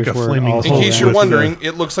Defenders like a were flaming also In case you're with wondering,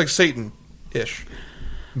 it looks like Satan-ish.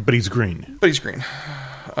 But he's green. But he's green.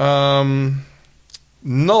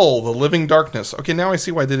 Null, the Living Darkness. Okay, now I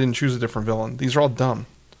see why they didn't choose a different villain. These are all dumb.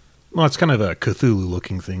 Well, it's kind of a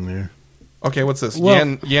Cthulhu-looking thing there. Okay, what's this? Well-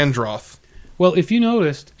 Yandroth. Well, if you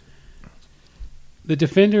noticed, the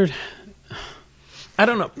Defenders, I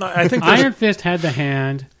don't know. I think Iron Fist had the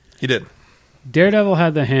hand, He did. Daredevil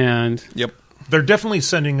had the hand. Yep. they're definitely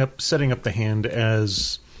setting up the hand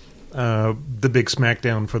as the big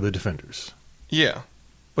smackdown for the Defenders. Yeah.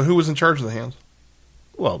 But who was in charge of the hands?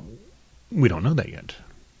 Well, we don't know that yet.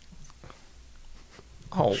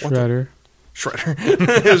 Oh, what the- Shredder. Shredder.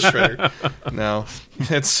 It was Shredder. No.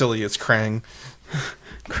 It's silly. It's Krang.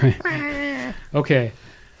 Krang. Okay.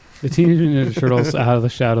 The Teenage Mutant Ninja Turtles Out of the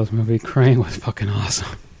Shadows movie, Krang was fucking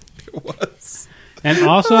awesome. It was. And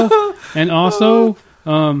also,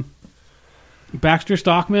 Baxter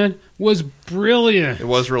Stockman was brilliant. It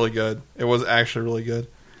was really good. It was actually really good.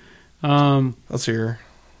 Let's see here.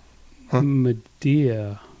 Huh?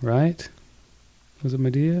 Medea, right? Was it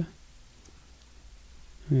Medea?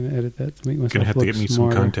 I'm gonna edit that to make myself Gonna have to look get me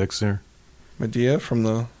smarter. some context there. Medea from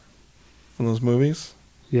those movies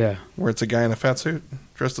Yeah. where it's a guy in a fat suit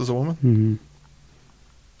dressed as a woman. Mm-hmm.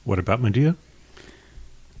 What about Medea?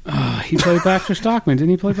 He played Baxter Stockman. Didn't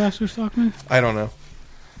he play Baxter Stockman? I don't know.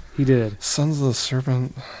 He did. Sons of the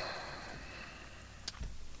Serpent.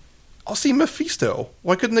 I'll see Mephisto.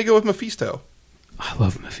 Why couldn't they go with Mephisto? I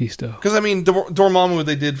love Mephisto. Because, I mean, Dormammu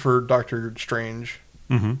they did for Doctor Strange,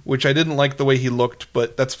 which I didn't like the way he looked,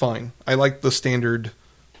 but that's fine. I like the standard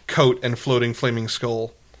coat and floating flaming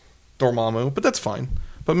skull Dormammu, but that's fine.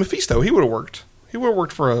 But Mephisto, he would have worked. He would have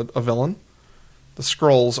worked for a villain. The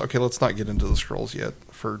Skrulls. Okay, let's not get into the Skrulls yet.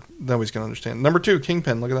 Nobody's going to understand. Number 2,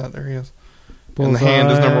 Kingpin. Look at that. There he is. And the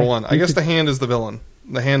hand is number 1. I guess the hand is the villain.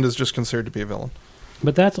 The hand is just considered to be a villain.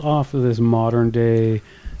 But that's off of this modern day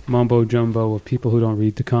mumbo jumbo of people who don't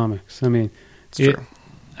read the comics. I mean, It's true.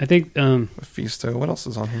 I think Mephisto. What else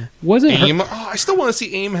is on here? wasn't AIM. I still want to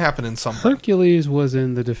see AIM happen in something. Hercules was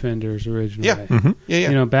in the Defenders originally. Yeah. Yeah.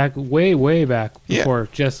 You know, back way back Yeah. before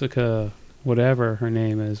Jessica, whatever her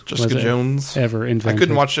name is, Jessica was Jones. ever invented. I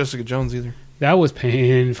couldn't watch Jessica Jones either. That was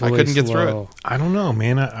painfully I couldn't get through slow. I don't know,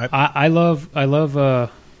 man. I love I just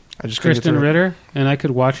couldn't get Kristen through it. Ritter, and I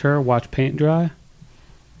could watch paint dry.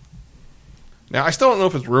 Now I still don't know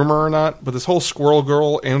if it's rumor or not, but this whole Squirrel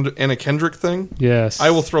Girl and Anna Kendrick thing, Yes, I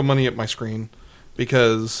will throw money at my screen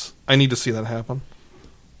because I need to see that happen.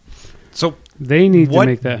 So They need to what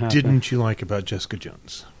make that happen. didn't you like about Jessica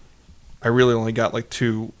Jones? I really only got like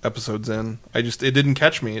 2 episodes in. It didn't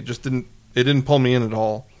catch me. It didn't pull me in at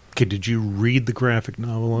all. Okay, did you read the graphic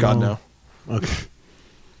novel? at God all? no. Okay.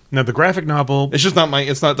 Now the graphic novel, It's just not my.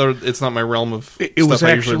 It's not my realm of. it stuff was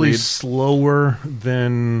I usually actually read. slower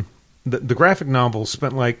than the graphic novel.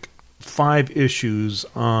 Spent like 5 issues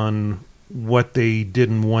on what they did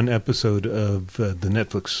in one episode of the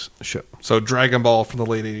Netflix show. So Dragon Ball from the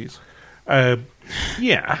late 80s.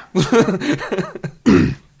 Yeah.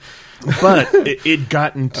 But it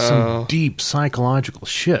got into some deep psychological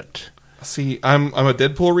shit. See, I'm a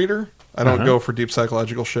Deadpool reader. I don't Uh-huh. go for deep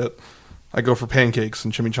psychological shit. I go for pancakes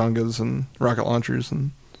and chimichangas and rocket launchers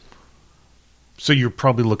and So you're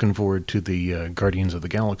probably looking forward to the Guardians of the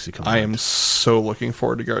Galaxy coming I out. am so looking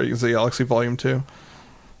forward to Guardians of the Galaxy Volume 2.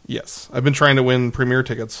 Yes. I've been trying to win premiere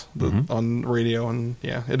tickets on radio, and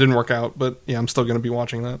yeah, it didn't work out, but yeah, I'm still going to be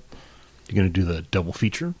watching that. You going to do the double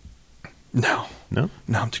feature? No. No?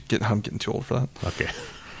 No, I'm getting too old for that. Okay.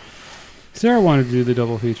 Sarah wanted to do the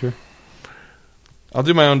double feature. I'll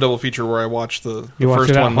do my own double feature where I watch the watch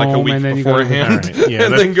first it at one like a home week and then you go to the- beforehand, All right, yeah,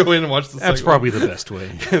 and then go in and watch the second That's probably the best way.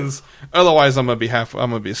 Because otherwise, I'm gonna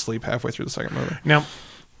be asleep halfway through the second movie. Now,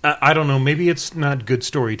 I don't know. Maybe it's not good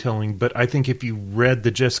storytelling, but I think if you read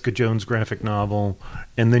the Jessica Jones graphic novel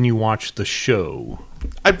and then you watch the show,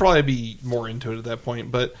 I'd probably be more into it at that point.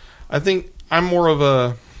 But I think I'm more of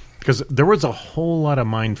a because there was a whole lot of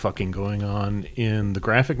mind fucking going on in the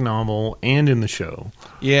graphic novel and in the show.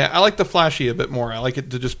 I like the flashy a bit more. I like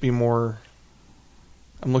it to just be more.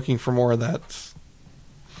 I'm looking for more of that.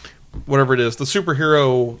 Whatever it is, the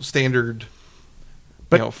superhero standard.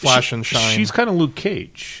 But flash and shine. She's kind of Luke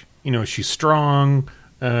Cage. She's strong.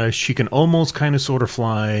 She can almost kind of sort of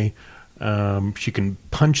fly. She can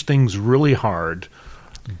punch things really hard.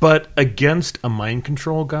 But against a mind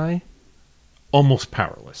control guy, almost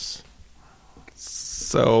powerless.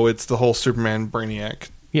 So it's the whole Superman Brainiac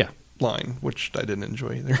Yeah. line, which I didn't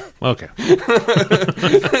enjoy either. Okay.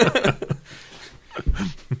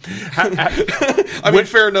 I mean,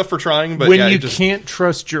 fair enough for trying, but when you can't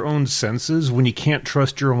trust your own senses, when you can't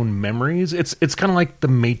trust your own memories, it's kind of like the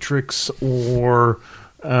Matrix or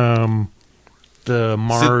the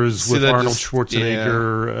Mars with Arnold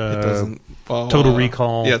Schwarzenegger. It doesn't. Total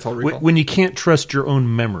Recall. Yeah, Total Recall. When you can't trust your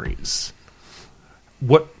own memories,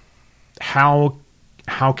 how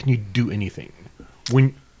can you do anything?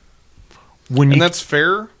 When and that's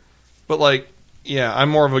fair, but I'm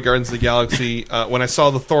more of a Guardians of the Galaxy. When I saw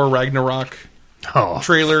the Thor Ragnarok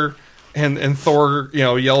trailer and Thor,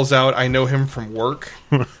 yells out, "I know him from work,"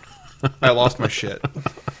 I lost my shit.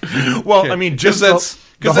 Well, I mean, just that's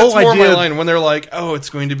the whole more idea. my line when they're like, "Oh, it's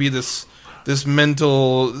going to be this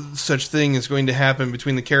mental such thing is going to happen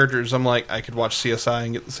between the characters." I'm like, I could watch CSI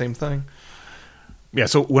and get the same thing. Yeah,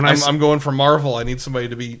 so when I'm going for Marvel, I need somebody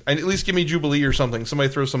to be at least give me Jubilee or something. Somebody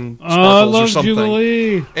throw some sparkles I love or something.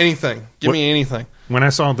 Jubilee. Anything. Give me anything. When I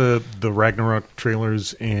saw the Ragnarok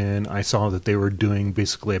trailers and I saw that they were doing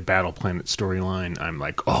basically a Battle Planet storyline, I'm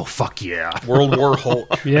like, oh, fuck yeah. World War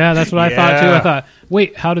Hulk. Yeah, that's what I thought too. I thought,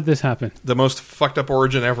 wait, how did this happen? The most fucked up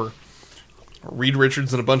origin ever. Reed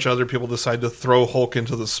Richards and a bunch of other people decide to throw Hulk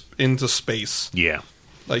into space. Yeah.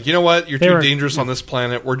 Like, you know what? You're too dangerous on this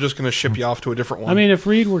planet. We're just going to ship you off to a different one. I mean, if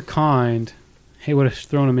Reed were kind, he would have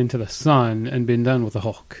thrown him into the sun and been done with the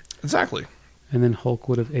Hulk. Exactly. And then Hulk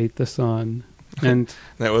would have ate the sun. And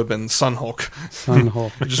that would have been Sun Hulk. Sun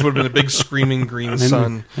Hulk. It just would have been a big screaming green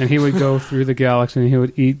sun. And he would go through the galaxy and he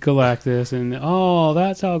would eat Galactus. And,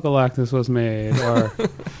 that's how Galactus was made.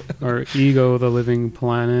 Or Ego the Living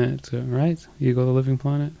Planet. Right? Ego the Living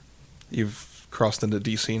Planet? You've crossed into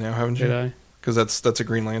DC now, haven't you? Did I? Because that's a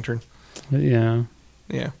Green Lantern. Yeah.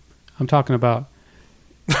 Yeah. I'm talking about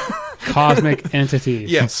cosmic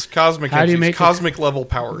entities. Yes, cosmic How do you entities. make Cosmic level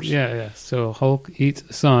powers. Yeah. So Hulk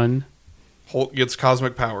eats sun. Hulk gets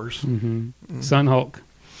cosmic powers. Mm-hmm. Sun Hulk.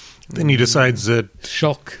 Then he decides that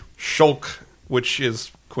Shulk, which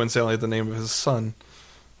is coincidentally the name of his son,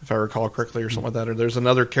 if I recall correctly, or something like that. Or there's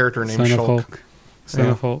another character named Shulk. Son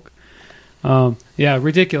of Hulk.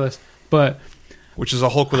 Ridiculous. But which is a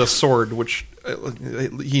Hulk with a sword, which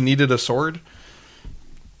he needed a sword.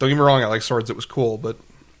 Don't get me wrong, I like swords. It was cool, but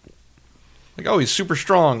he's super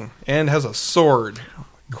strong and has a sword.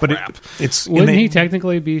 Crap. But wouldn't he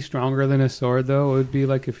technically be stronger than a sword, though? It would be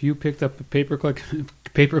like if you picked up a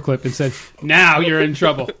paperclip and said, "Now you're in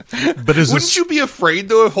trouble." But wouldn't you be afraid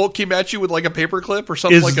though if Hulk came at you with like a paperclip or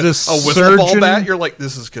something like a wiffle ball bat? You're like,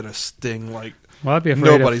 this is gonna sting like I'd be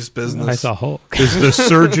afraid nobody's business. I saw Hulk. Is the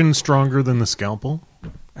surgeon stronger than the scalpel?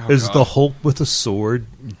 Is God. the Hulk with a sword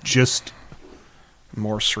just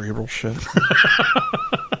more cerebral shit?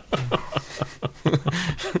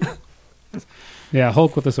 Yeah,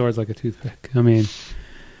 Hulk with a sword's like a toothpick. I mean,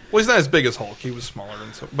 well, he's not as big as Hulk. He was smaller,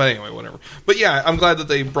 but anyway, whatever. But yeah, I'm glad that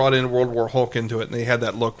they brought in World War Hulk into it, and they had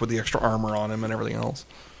that look with the extra armor on him and everything else.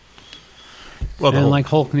 Well,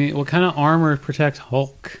 Hulk what kind of armor protects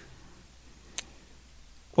Hulk?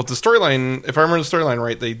 Well, the storyline, if I remember the storyline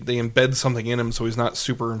right, they embed something in him so he's not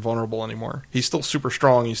super invulnerable anymore. He's still super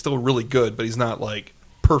strong. He's still really good, but he's not like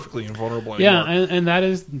perfectly invulnerable anymore. Yeah, and that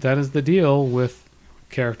is the deal with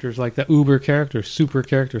characters like the uber character, super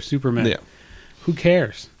character, Superman. Yeah. Who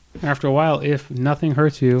cares? After a while, if nothing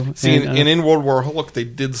hurts you... See, in World War Hulk, they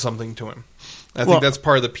did something to him. I think that's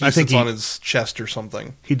part of the piece that's on his chest or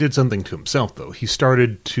something. He did something to himself, though. He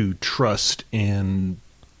started to trust and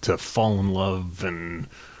to fall in love, and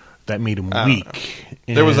that made him weak.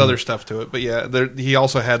 There was other stuff to it, but yeah, he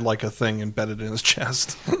also had like a thing embedded in his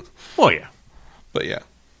chest. Well, yeah. But yeah.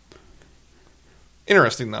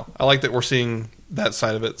 Interesting, though. I like that we're seeing that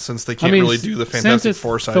side of it, since they can't really do the Fantastic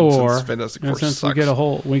Four side. Since Fantastic Four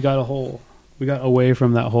sucks. We got away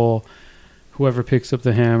from that whole whoever picks up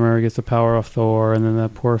the hammer gets the power of Thor, and then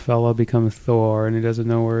that poor fella becomes Thor, and he doesn't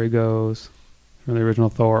know where he goes. From the original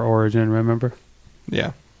Thor origin, remember?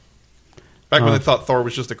 Yeah. Back when they thought Thor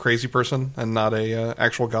was just a crazy person and not a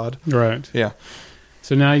actual god. Right. Yeah.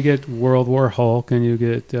 So now you get World War Hulk, and you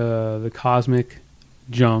get the cosmic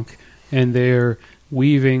junk, and they're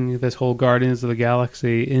weaving this whole Guardians of the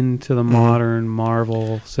Galaxy into the modern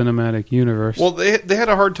Marvel Cinematic Universe. Well, they had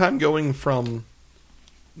a hard time going from...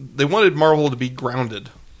 They wanted Marvel to be grounded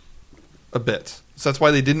a bit. So that's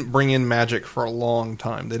why they didn't bring in magic for a long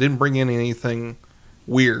time. They didn't bring in anything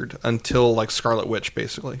weird until like Scarlet Witch,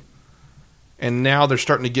 basically. And now they're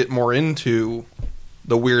starting to get more into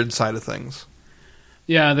the weird side of things.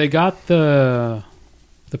 Yeah, they got the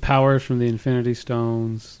powers from the Infinity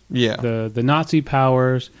Stones. Yeah. The Nazi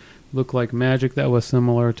powers look like magic that was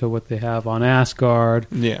similar to what they have on Asgard.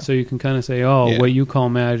 Yeah. So you can kind of say, what you call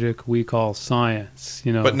magic, we call science.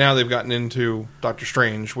 You know. But now they've gotten into Doctor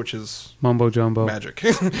Strange, which is mumbo jumbo magic.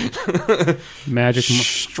 Magic.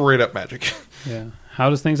 Straight up magic. Yeah. How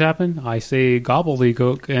does things happen? I say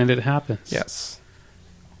gobbledygook, and it happens. Yes.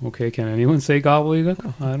 Okay, can anyone say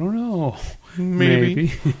gobbledygook? I don't know.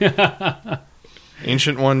 Maybe.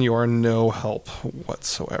 Ancient One, you are no help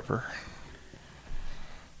whatsoever.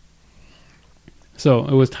 So,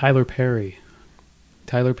 it was Tyler Perry.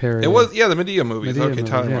 It was, the Medea movies.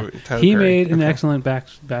 Tyler he Perry. made an excellent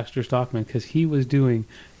Baxter Stockman, because he was doing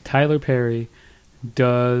Tyler Perry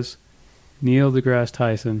does Neil deGrasse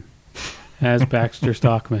Tyson as Baxter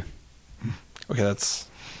Stockman. Okay, I'm going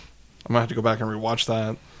to have to go back and rewatch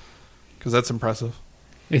that, because that's impressive.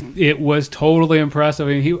 It was totally impressive.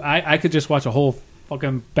 I mean, I could just watch a whole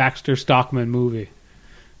fucking Baxter Stockman movie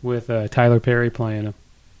with Tyler Perry playing him.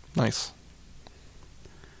 Nice.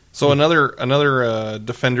 So another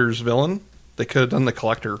Defenders villain, they could have done the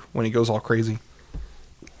Collector when he goes all crazy.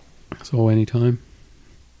 So anytime?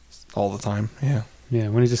 All the time, yeah. Yeah,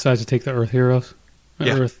 when he decides to take the Earth heroes?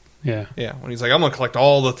 Yeah. Yeah. Yeah, when he's like, I'm going to collect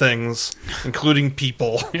all the things, including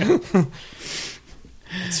people. Yeah.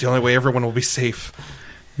 It's the only way everyone will be safe.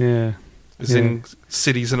 Yeah. Is in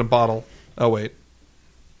cities in a bottle. Oh, wait.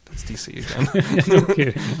 That's DC again. No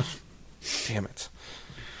kidding. Damn it.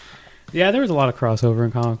 Yeah, there was a lot of crossover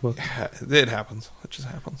in comic books. It happens. It just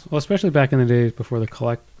happens. Well, especially back in the days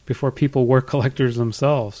before people were collectors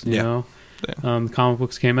themselves, you know? Yeah. The comic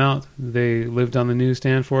books came out. They lived on the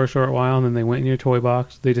newsstand for a short while, and then they went in your toy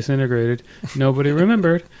box. They disintegrated. Nobody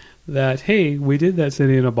remembered that, hey, we did that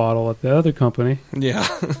City in a Bottle at the other company. Yeah.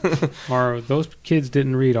 Or those kids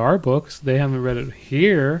didn't read our books. They haven't read it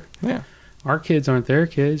here. Yeah. Our kids aren't their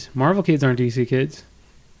kids. Marvel kids aren't DC kids.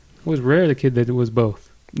 It was rare the kid that was both.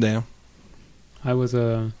 Yeah.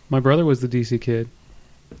 My brother was the DC kid.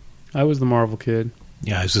 I was the Marvel kid.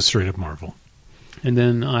 Yeah, I was a straight up Marvel. And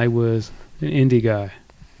then I was an indie guy.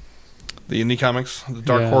 The indie comics, the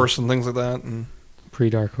Dark Horse and things like that. And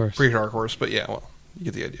Pre-Dark Horse. Pre-Dark Horse, but yeah, well, you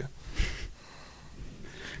get the idea.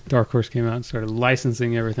 Dark Horse came out and started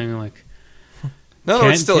licensing everything like... No,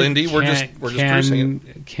 it's still indie. We're just producing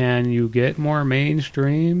it. Can you get more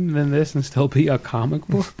mainstream than this and still be a comic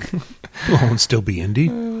book? And still be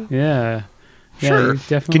indie? Yeah. Sure.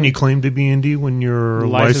 Definitely. Can you claim to be indie when you're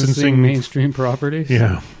licensing mainstream properties?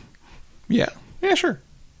 Yeah. Yeah. Yeah, sure.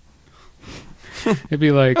 It'd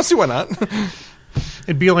be like... I'll see why not.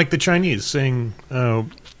 It'd be like the Chinese saying,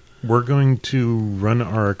 we're going to run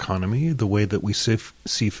our economy the way that we see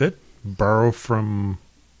fit, borrow from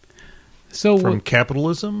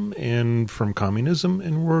capitalism and from communism,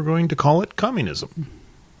 and we're going to call it communism.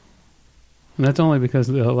 And that's only because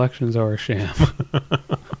the elections are a sham.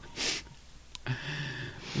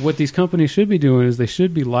 What these companies should be doing is they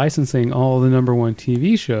should be licensing all the number one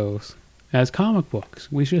TV shows as comic books.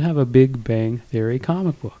 We should have a Big Bang Theory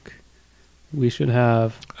comic book. We should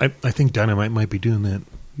have... I think Dynamite might be doing that.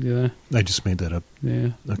 Yeah. I just made that up.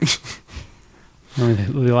 Yeah. I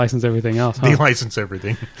mean, they license everything else, huh? They license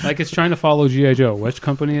everything. Like it's trying to follow G.I. Joe. Which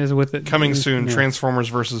company is with it? Coming soon, Transformers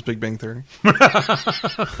versus Big Bang Theory.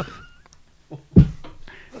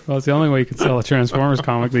 Well, it's the only way you can sell a Transformers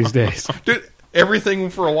comic these days. Dude, Everything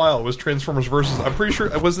for a while was Transformers versus. I'm pretty sure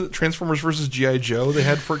it wasn't Transformers versus G.I. Joe. They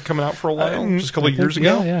had for coming out for a while, just a couple of years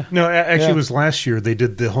ago. Yeah. No, actually, it was last year. They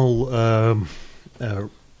did the whole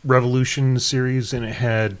Revolution series, and it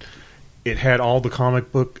had all the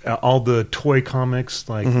comic book, all the toy comics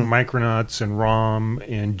like Micronauts and ROM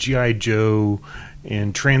and G.I. Joe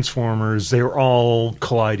and Transformers. They were all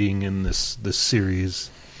colliding in this series.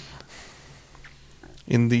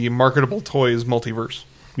 In the marketable toys multiverse.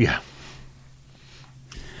 Yeah.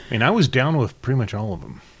 And I was down with pretty much all of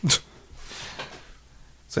them.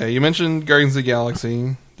 So you mentioned Guardians of the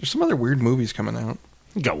Galaxy. There's some other weird movies coming out.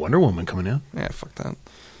 You got Wonder Woman coming out. Yeah, fuck that.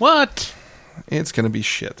 What? It's going to be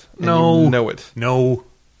shit. And No. you know it. No.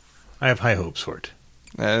 I have high hopes for it.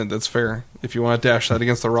 That's fair. If you want to dash that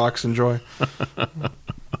against the rocks, enjoy.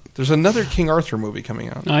 There's another King Arthur movie coming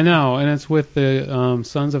out. I know, and it's with the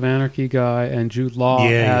Sons of Anarchy guy and Jude Law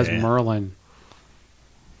as Merlin.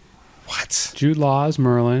 What? Jude Law as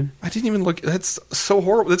Merlin. I didn't even look. That's so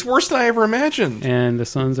horrible. That's worse than I ever imagined. And the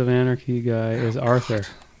Sons of Anarchy guy is Arthur.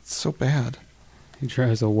 It's so bad. He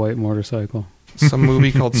drives a white motorcycle. Some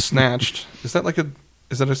movie called Snatched. Is that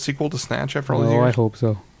a sequel to Snatch after all these years? I hope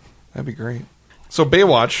so. That'd be great. So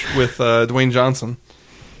Baywatch with Dwayne Johnson.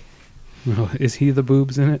 Is he the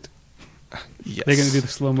boobs in it? Yes. They're going to do the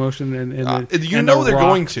slow motion, and they're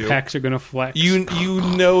going to. Pecs are going to flex. You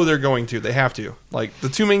know they're going to. They have to. Like the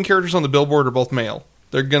two main characters on the billboard are both male.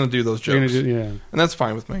 They're going to do those jokes. And that's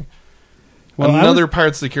fine with me. Well, another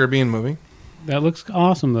Pirates of the Caribbean movie. That looks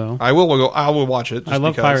awesome, though. I will watch it. I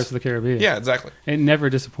love Pirates of the Caribbean. Yeah, exactly. It never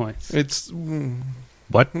disappoints. It's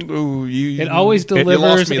what? Ooh, it always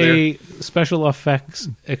delivers a special effects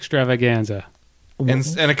extravaganza. And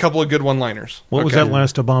a couple of good one-liners. What was that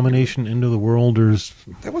last abomination, End of the World?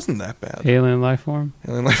 That wasn't that bad. Alien Life Form?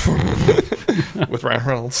 Alien Life Form. With Ryan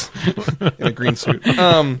Reynolds in a green suit.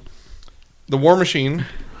 The War Machine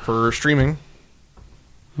for streaming.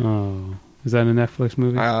 Oh. Is that a Netflix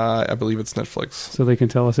movie? I believe it's Netflix. So they can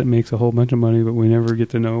tell us it makes a whole bunch of money, but we never get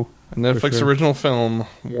to know. A Netflix original film,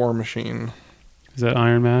 War Machine. Is that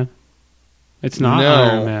Iron Man? It's not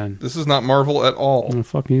Iron Man. This is not Marvel at all. Oh,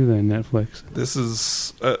 fuck you then, Netflix. This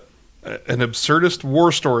is an absurdist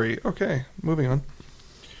war story. Okay, moving on.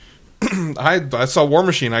 I saw War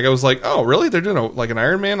Machine. I was like, oh, really? They're doing an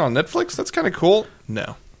Iron Man on Netflix? That's kind of cool.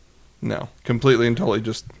 No. Completely and totally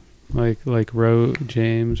just... Like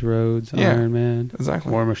James Rhodes, Iron Man. Exactly.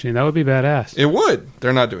 War Machine. That would be badass. It would.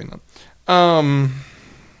 They're not doing that. And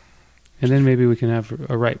then maybe we can have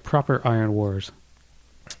a proper Iron Wars.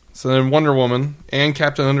 So then Wonder Woman and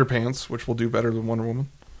Captain Underpants, which will do better than Wonder Woman.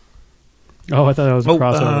 Oh, I thought that was a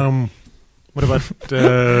crossover. What about...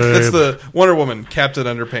 That's the Wonder Woman, Captain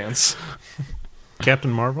Underpants.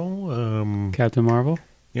 Captain Marvel? Captain Marvel?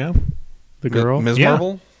 Yeah. The girl? Ms.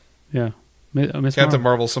 Marvel? Yeah. Captain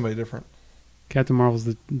Marvel's somebody different. Captain Marvel's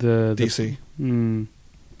the DC.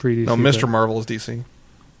 Pre-DC. No, Mr. Marvel is DC.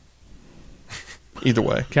 Either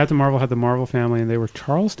way. Captain Marvel had the Marvel family, and they were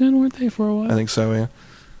Charleston, weren't they, for a while? I think so, yeah.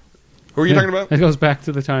 Who are you talking about? It goes back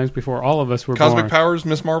to the times before all of us were Cosmic born. Powers,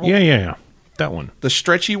 Miss Marvel? Yeah. That one. The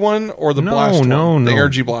stretchy one or the blast one? No. The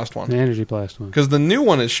Energy Blast one. The Energy Blast one. Because the new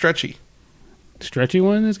one is stretchy. Stretchy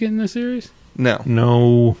one is getting the series?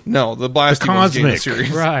 No, the Blasty one's getting the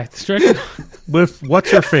series. Right. Stretchy. With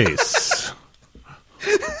what's-her-face?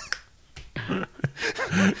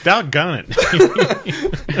 Doggone it.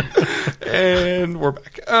 And we're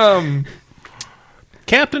back.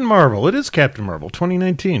 Captain Marvel. It is Captain Marvel,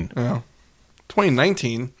 2019. Oh.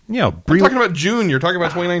 2019? Yeah. I'm talking about June. You're talking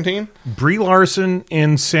about 2019? Brie Larson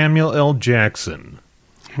and Samuel L. Jackson.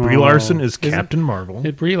 Brie Larson is Captain Marvel.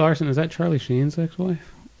 Brie Larson, is that Charlie Sheen's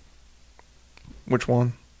ex-wife? Which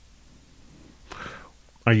one?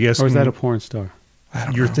 Or is that a porn star?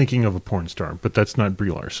 You're thinking of a porn star, but that's not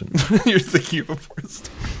Brie Larson. You're thinking of a porn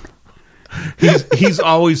star. He's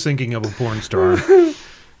always thinking of a porn star.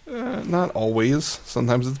 Not always.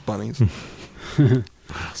 Sometimes it's bunnies.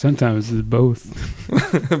 Sometimes it's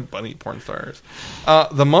both. Bunny porn stars.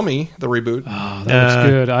 The Mummy, the reboot. Oh, that looks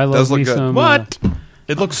good. I love me some... What?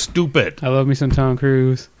 It looks stupid. I love me some Tom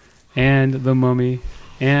Cruise and The Mummy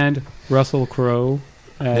and Russell Crowe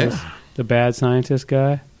as the bad scientist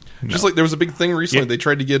guy. Just like there was a big thing recently. They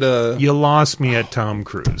tried to get a... You lost me at Tom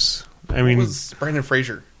Cruise. I mean... It was Brendan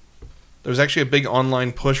Fraser. There was actually a big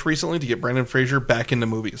online push recently to get Brendan Fraser back into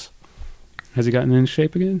movies. Has he gotten in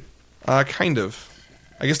shape again? Kind of.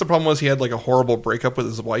 I guess the problem was he had a horrible breakup with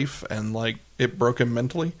his wife, and it broke him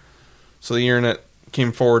mentally. So the internet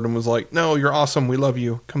came forward and was like, "No, you're awesome. We love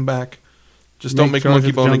you. Come back. Just don't make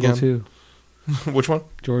Monkey Bone again." 2. Which one?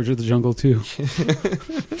 George of the Jungle 2.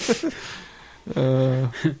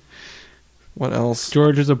 What else?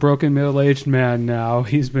 George is a broken middle-aged man now.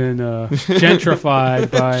 He's been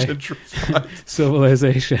gentrified by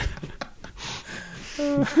civilization.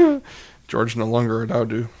 George no longer allowed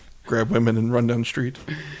to grab women and run down the street.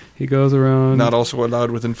 He goes around Not also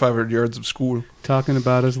allowed within 500 yards of school. talking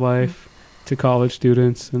about his life to college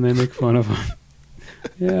students, and they make fun of him.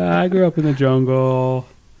 Yeah, I grew up in the jungle,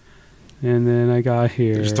 and then I got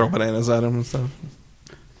here. They just throw bananas at him and stuff.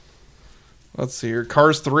 Let's see here.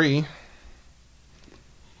 Cars 3.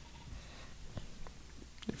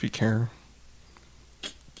 If you care.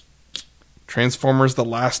 Transformers The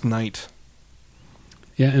Last Night.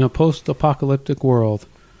 Yeah, in a post-apocalyptic world,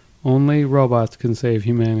 only robots can save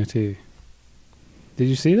humanity. Did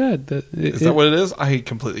you see that? Is that what it is? I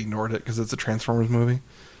completely ignored it because it's a Transformers movie.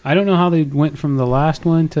 I don't know how they went from the last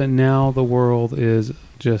one to now the world is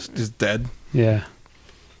just dead. Yeah.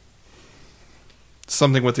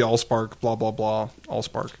 Something with the Allspark, blah, blah, blah.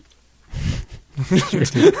 Allspark.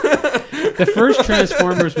 The first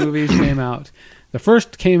Transformers movies came out. The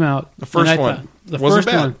first one.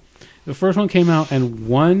 The first one came out, and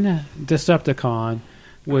one Decepticon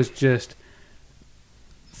was just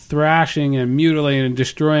thrashing and mutilating and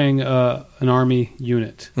destroying an army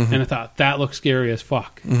unit. Mm-hmm. And I thought, that looks scary as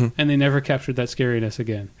fuck. Mm-hmm. And they never captured that scariness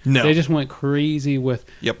again. No. They just went crazy with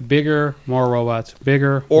bigger, more robots.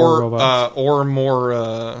 More robots. Or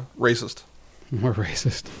more racist. More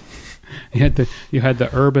racist. You had the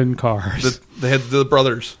urban cars. They had the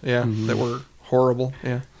brothers, that were horrible.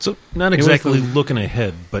 Yeah. So not exactly looking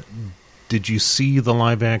ahead, but did you see the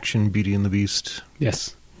live action Beauty and the Beast?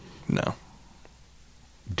 Yes. No.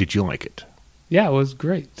 Did you like it? Yeah, it was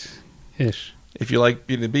great-ish. If you like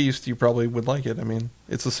Beauty and the Beast, you probably would like it. I mean,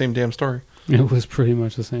 it's the same damn story. It was pretty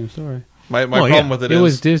much the same story. My problem with it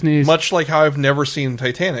was Disney's. Much like how I've never seen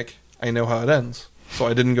Titanic, I know how it ends, so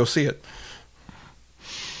I didn't go see it.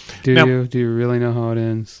 Do you really know how it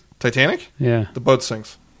ends? Titanic? Yeah. The boat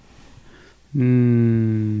sinks. Does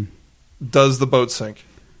the boat sink?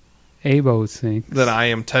 A boat sinks. Then I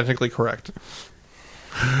am technically correct.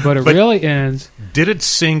 But it really ends. Did it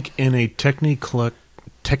sink in a technically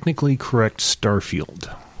correct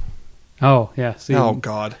Starfield? Oh, yeah. See, oh,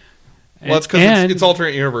 God. Well, that's because it's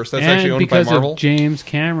alternate universe. That's actually owned by Marvel. Because of James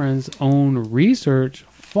Cameron's own research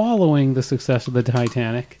following the success of the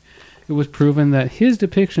Titanic, it was proven that his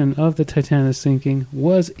depiction of the Titanic sinking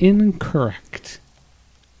was incorrect.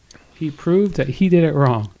 He proved that he did it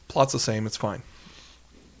wrong. Plot's the same. It's fine.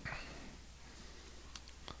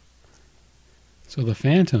 So The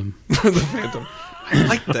Phantom. The Phantom. I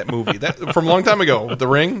liked that movie. That from a long time ago. The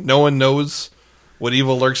Ring. No one knows what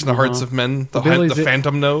evil lurks in the hearts of men. The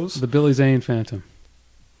Phantom knows. The Billy Zane Phantom.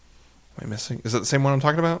 Am I missing? Is that the same one I'm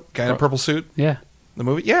talking about? Guy in a purple suit? Yeah. The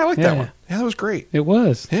movie? Yeah, I like that one. Yeah, that was great. It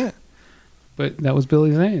was. Yeah. But that was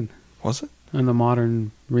Billy Zane. Was it? On the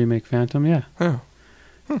modern remake Phantom, yeah. Oh.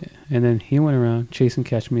 And then he went around chasing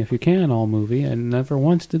Catch Me If You Can all movie, and never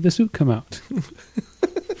once did the suit come out.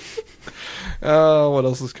 What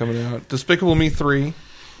else is coming out? Despicable Me 3.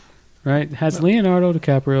 Right? Has Leonardo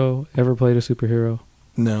DiCaprio ever played a superhero?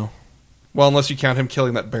 No. Well, unless you count him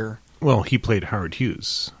killing that bear. Well, he played Howard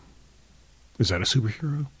Hughes. Is that a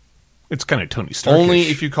superhero? It's kind of Tony Stark. Only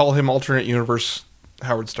if you call him alternate universe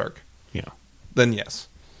Howard Stark. Yeah. Then yes.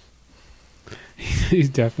 He's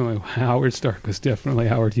definitely Howard Stark was definitely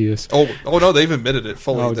Howard Hughes. Oh no, they've admitted it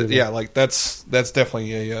fully. That's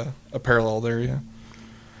definitely a parallel there. Yeah.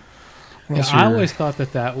 I always thought that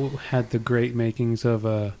had the great makings of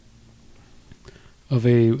a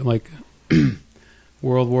like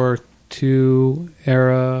World War II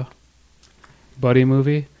era buddy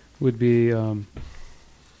movie. Would be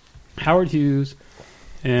Howard Hughes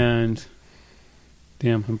and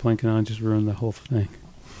damn, I'm blanking on. Just ruined the whole thing.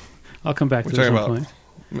 I'll come back to this point.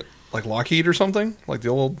 Like Lockheed or something? Like the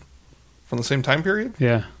old from the same time period?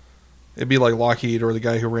 Yeah. It'd be like Lockheed or the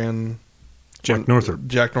guy who ran Jack Northrop.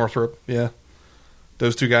 Jack Northrop, yeah.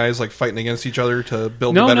 Those two guys like fighting against each other to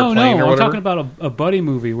build a better plane or whatever. I'm talking about a buddy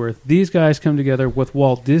movie where these guys come together with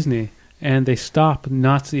Walt Disney and they stop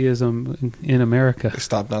Nazism in America. They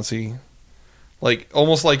stop Nazi, like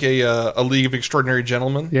almost like a League of Extraordinary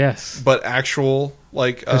Gentlemen. Yes, but actual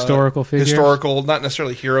like historical figures, not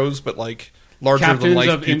necessarily heroes, but like larger than life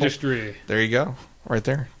of people. Industry. There you go, right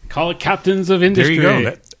there. Call it captains of industry. There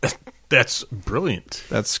you go. That's brilliant.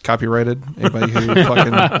 That's copyrighted. Anybody who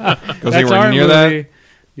fucking goes anywhere near that.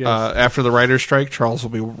 Yes. After the writer's strike, Charles will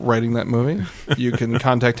be writing that movie. You can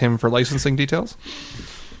contact him for licensing details.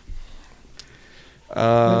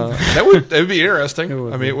 That would be interesting.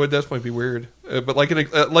 It would definitely be weird, but like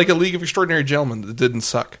a League of Extraordinary Gentlemen that didn't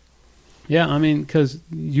suck. Yeah, I mean, because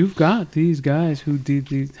you've got these guys who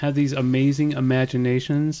had these amazing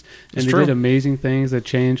imaginations, and That's they true. did amazing things that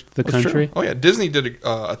changed the That's country. true. Oh yeah, Disney did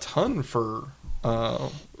a ton for.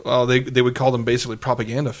 They would call them basically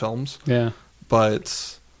propaganda films, Yeah.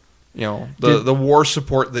 but the war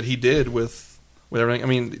support that he did with everything. I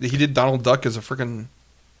mean, he did Donald Duck as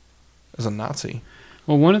a Nazi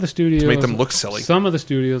Well, one of the studios to make them look silly. Some of the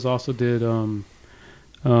studios also did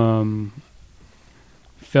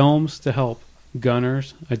films to help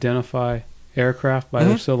gunners identify aircraft by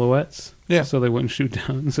their silhouettes. Yeah. So they wouldn't shoot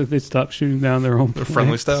down. So they'd stop shooting down their own planes.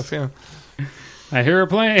 Friendly stuff, yeah. I hear a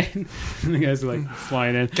plane. And the guys are like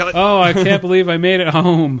flying in. Got it. Oh, I can't believe I made it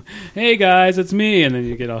home. Hey guys, it's me. And then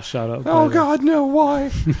you get all shot up. Oh God, no!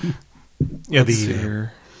 Why? Yeah, Let's see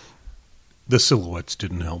here. the silhouettes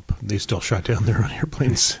didn't help. They still shot down their own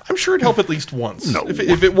airplanes. I'm sure it'd help at least once. No. If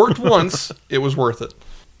it worked once, it was worth it.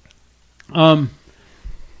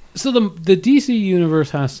 So the DC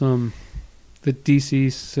universe has the DC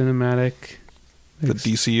cinematic. The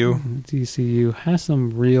DCU. DCU has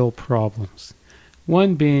some real problems.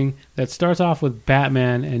 One being that starts off with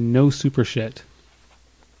Batman and no super shit.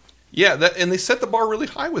 Yeah, and they set the bar really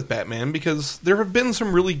high with Batman because there have been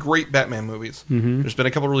some really great Batman movies. Mm-hmm. There's been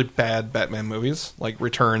a couple really bad Batman movies, like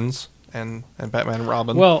Returns and Batman and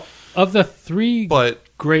Robin. Well, of the three but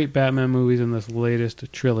great Batman movies in this latest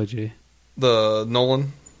trilogy, the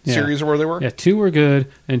Nolan series are where they were? Yeah, 2 were good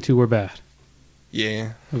and 2 were bad.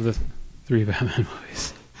 Yeah. Of the 3 Batman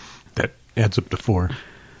movies. That adds up to 4.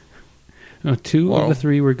 No, 2 of the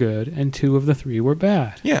 3 were good and 2 of the 3 were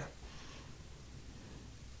bad. Yeah.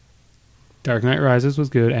 Dark Knight Rises was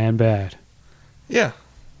good and bad. Yeah.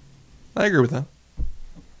 I agree with that.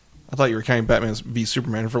 I thought you were counting Batman v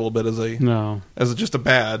Superman for a little bit as just a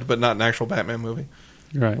bad, but not an actual Batman movie.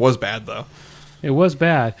 Right. It was bad, though. It was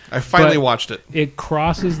bad. I finally but watched it. It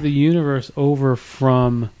crosses the universe over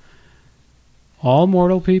from all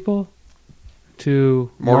mortal people to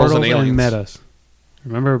Mortals and aliens. metas.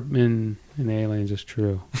 Remember in Aliens, it's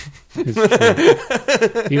true. It's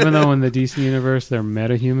true. Even though in the DC universe they're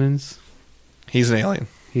meta-humans, He's an alien.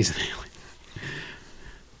 he's an alien.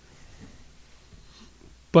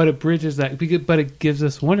 But it bridges that. But it gives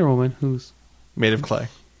us Wonder Woman, who's Made of clay.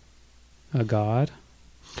 a god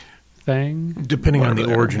thing, Depending on the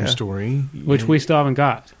Whatever, origin yeah. story. which we still haven't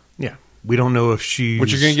got. Yeah. We don't know if she's...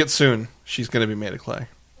 Which you're going to get soon. She's going to be made of clay.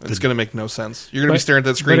 It's going to make no sense. You're going to be But- staring at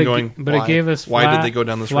that screen but going, But why? it gave us Why did they go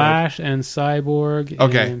down this road? Flash and Cyborg.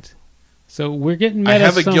 Okay. And so we're getting meta I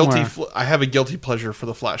have a somewhere. I have a guilty pleasure for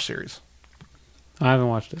the Flash series. I haven't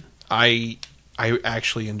watched it. I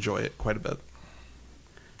actually enjoy it quite a bit.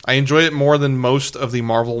 I enjoy it more than most of the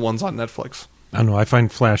Marvel ones on Netflix. I don't know. I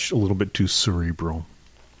find Flash a little bit too cerebral.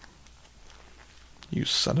 You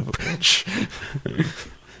son of a bitch.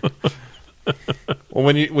 Well,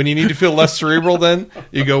 when you need to feel less cerebral, then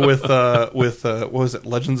you go with what was it,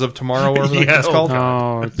 Legends of Tomorrow, or whatever it's called.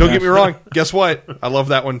 Oh, Don't get me wrong. Guess what? I love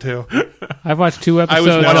that one too. I've watched 2 I episodes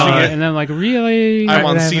was watching on it. and I'm like, really? I'm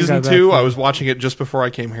on I haven't season got 2. back I to was watching it just before I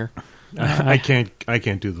came here. I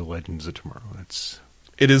can't do the Legends of Tomorrow.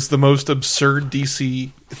 It is the most absurd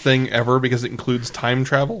DC thing ever because it includes time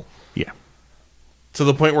travel. Yeah. To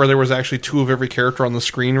the point where there was actually 2 of every character on the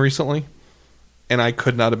screen recently, and I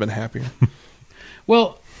could not have been happier.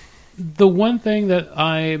 Well, the one thing that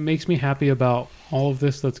makes me happy about all of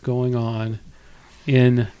this that's going on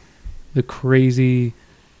in the crazy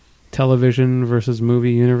television versus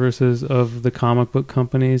movie universes of the comic book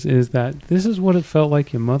companies is that this is what it felt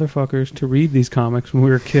like, you motherfuckers, to read these comics when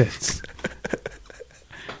we were kids.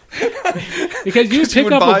 Because you pick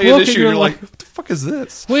would up buy a an book issue, and you're you're like, what the fuck is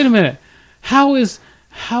this? wait a minute, how is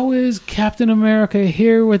Captain America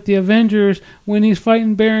here with the Avengers when he's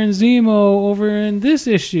fighting Baron Zemo over in this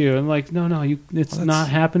issue? And like, no, it's not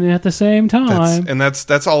happening at the same time.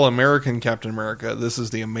 That's all American Captain America. This is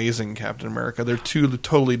the Amazing Captain America. They're 2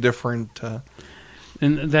 totally different.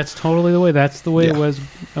 And that's totally the way. That's the way it was.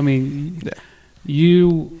 I mean,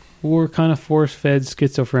 you were kind of force-fed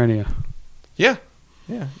schizophrenia. Yeah.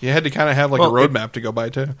 You had to kind of have like a roadmap to go by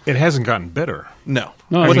too. It hasn't gotten better. No.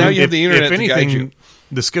 No, Well, I mean, now you have the internet if to guide anything, you.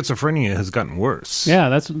 the schizophrenia has gotten worse. Yeah,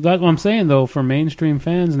 that's what I'm saying, though, for mainstream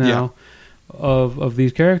fans now of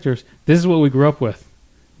these characters. This is what we grew up with.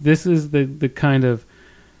 This is the kind of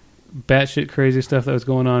batshit crazy stuff that was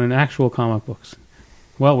going on in actual comic books.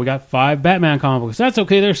 Well, we got 5 Batman comic books. That's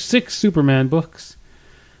okay. There's 6 Superman books.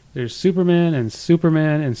 There's Superman and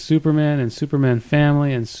Superman and Superman and Superman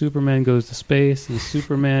Family and Superman Goes to Space and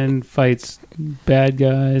Superman fights bad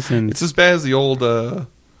guys. And It's as bad as the old, what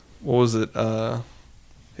was it,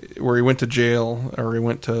 where he went to jail, or he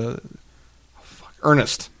went to,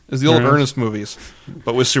 Ernest. It's the old Ernest. Ernest movies,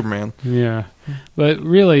 but with Superman. Yeah, but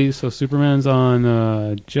really, so Superman's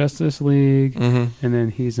on Justice League, Mm-hmm. and then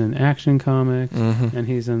he's in Action Comics, and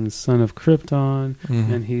he's in Son of Krypton,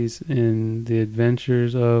 and he's in the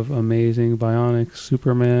Adventures of Amazing Bionic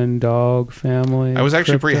Superman Dog Family. I was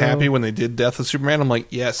actually pretty Krypto. happy when they did Death of Superman. I'm like,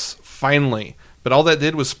 yes, finally. But all that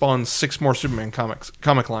did was spawn 6 more Superman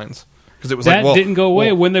comic lines. Because it was That like, well, didn't go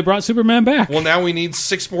away well, when they brought Superman back. well, now we need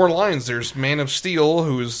 6 more lines. There's Man of Steel,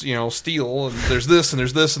 who's, Steel, and there's this, and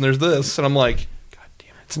there's this, and there's this. And I'm like, God damn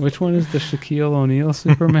it. Which one is the Shaquille O'Neal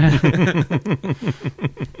Superman?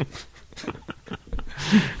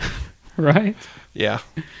 Right? Yeah,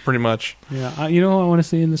 pretty much. Yeah. You know who I want to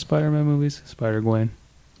see in the Spider-Man movies? Spider-Gwen.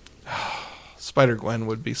 Spider-Gwen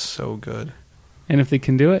would be so good. And if they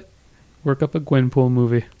can do it, work up a Gwenpool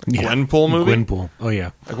movie. Gwenpool movie? Gwenpool. Oh,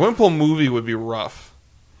 yeah. A Gwenpool movie would be rough.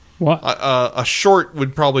 What? A short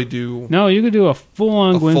would probably do... No, you could do a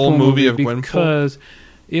full-on A Gwenpool full movie movie of Gwenpool? because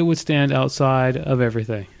it would stand outside of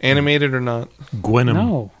everything. Animated or not? Gwenum.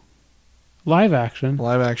 No. Live action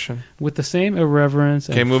Live action. with the same irreverence.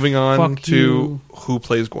 Okay, and moving on fuck to you. who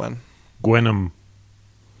plays Gwen. Gwenum.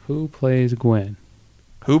 Who plays Gwen?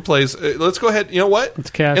 Who plays... let's go ahead. You know what? Let's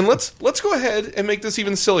cast. And let's go ahead and make this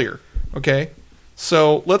even sillier. Okay?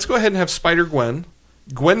 So let's go ahead and have Spider-Gwen,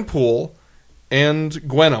 Gwenpool, and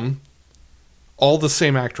Gwenum all the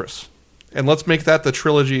same actress. And let's make that the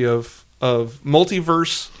trilogy of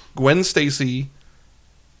multiverse Gwen Stacy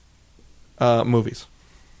movies.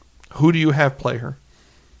 Who do you have play her?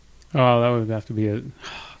 Oh, that would have to be it.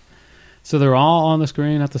 So they're all on the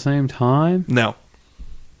screen at the same time? No.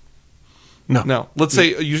 No. No. Let's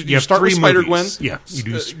say you have start with 3 Spider-Gwen. movies. Yeah. You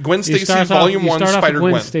do Gwen You Stacy start off- Volume you 1, start off with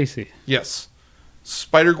Spider-Gwen. Gwen Stacy. Yes.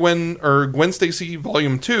 Spider-Gwen, or Gwen Stacy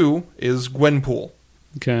Volume 2 is Gwenpool.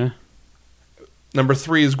 Okay. Number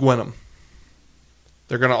 3 is Gwenum.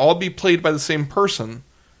 They're going to all be played by the same person,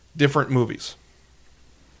 different movies.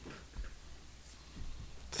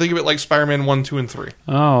 Think of it like Spider-Man 1, 2, and 3.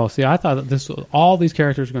 Oh, see, I thought that all these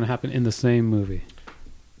characters are going to happen in the same movie.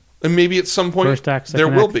 And maybe at some point First act, there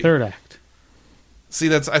second will act, be. third act.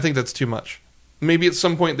 See, I think that's too much. Maybe at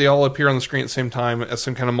some point they all appear on the screen at the same time as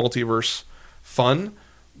some kind of multiverse fun,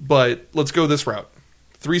 but let's go this route.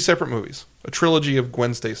 3 separate movies. A trilogy of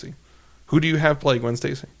Gwen Stacy. Who do you have play Gwen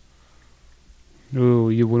Stacy? Ooh,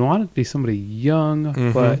 you would want it to be somebody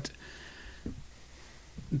young, but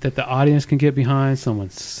that the audience can get behind. Someone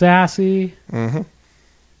sassy. Mm-hmm.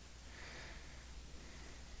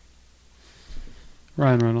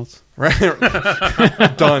 Ryan Reynolds.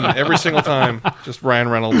 Done. Every single time. Just Ryan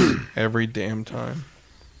Reynolds. Every damn time.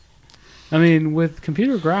 I mean, with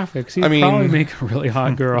computer graphics, he'd probably make a really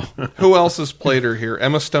hot girl. Who else has played her here?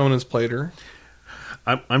 Emma Stone has played her.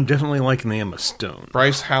 I'm definitely liking the Emma Stone.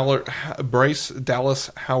 Bryce Dallas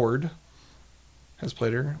Howard has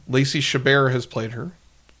played her. Lacey Chabert has played her.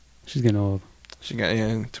 She's getting old. She got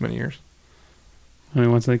too many years. I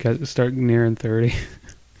mean, once they start nearing 30.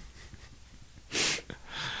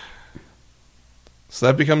 So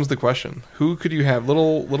that becomes the question: who could you have,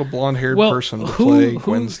 little blonde-haired person, to who- play who-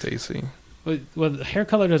 Gwen Stacy? Well, the hair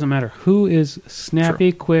color doesn't matter. Who is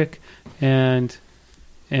snappy, quick, and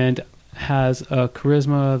has a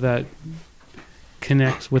charisma that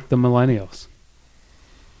connects with the millennials?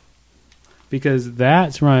 Because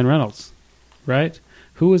that's Ryan Reynolds, right?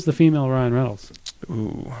 Who is the female Ryan Reynolds?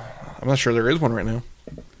 Ooh, I'm not sure there is one right now.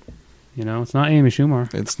 You know, it's not Amy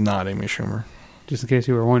Schumer. It's not Amy Schumer. Just in case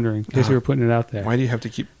you were wondering, in case you were putting it out there. Why do you have to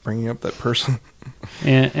keep bringing up that person?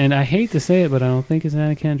 And I hate to say it, but I don't think it's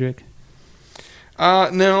Anna Kendrick.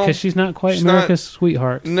 No. Because she's not quite She's America's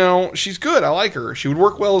sweetheart. No, she's good. I like her. She would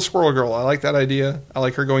work well as Squirrel Girl. I like that idea. I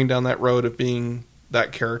like her going down that road of being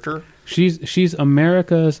that character. She's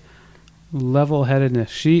America's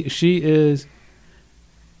level-headedness. She is.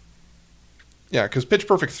 Yeah, because Pitch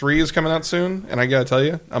Perfect 3 is coming out soon, and I gotta tell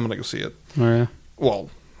you, I'm gonna go see it. Oh, yeah. Well,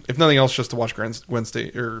 if nothing else, just to watch Gwen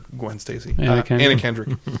Stacy. Anna Kendrick. Anna Kendrick.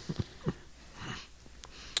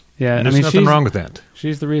 Yeah, There's nothing wrong with that.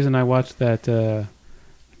 She's the reason I watched that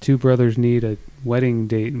Two Brothers Need a Wedding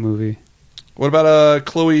Date movie. What about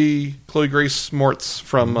Chloe Grace Moretz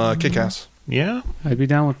from Kick-Ass? Yeah. I'd be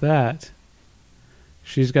down with that.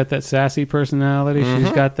 She's got that sassy personality. Mm-hmm.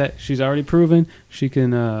 She's got that. She's already proven she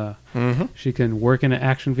can. She can work in an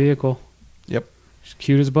action vehicle. Yep. She's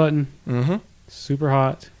cute as a button. Mm-hmm. Super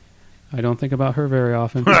hot. I don't think about her very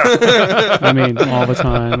often. I mean, all the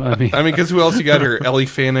time. I mean, because who else you got here? Ellie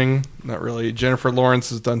Fanning? Not really. Jennifer Lawrence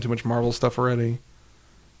has done too much Marvel stuff already.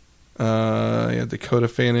 Yeah, Dakota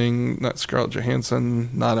Fanning, not Scarlett Johansson,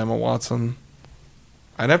 not Emma Watson.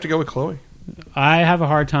 I'd have to go with Chloe. I have a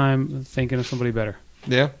hard time thinking of somebody better.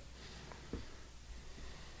 Yeah.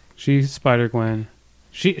 She's Spider-Gwen.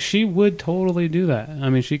 She would totally do that. I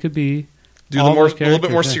mean, she could be Do all the more, those a little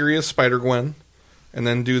bit more characters, yeah. serious Spider-Gwen, and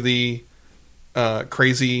then do the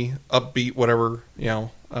crazy, upbeat, whatever,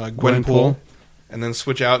 Gwenpool, and then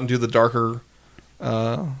switch out and do the darker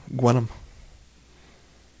Gwenum.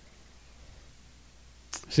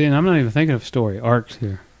 See, and I'm not even thinking of story arcs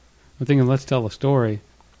here. I'm thinking let's tell a story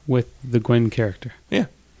with the Gwen character. Yeah.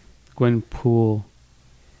 Gwenpool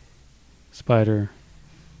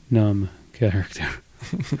Spider-Numb character.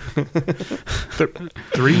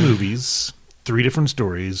 3 movies, 3 different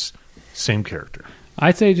stories, same character.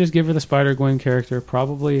 I'd say just give her the Spider-Gwen character.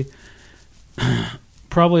 Probably a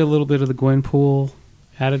little bit of the Gwenpool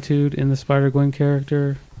attitude in the Spider-Gwen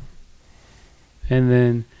character. And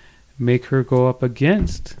then make her go up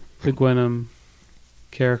against the Gwenum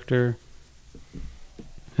character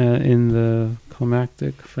in the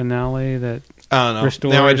climactic finale that I don't know.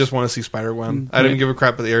 restores. Now I just want to see Spider-Gwen. I don't give a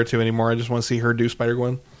crap about the Air 2 anymore. I just want to see her do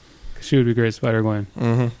Spider-Gwen. She would be great Spider-Gwen.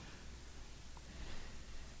 Mm-hmm.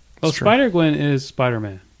 Well, true. Spider-Gwen is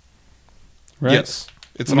Spider-Man. Right? Yes.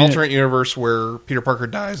 It's an alternate universe where Peter Parker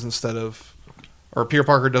dies instead of... Or Peter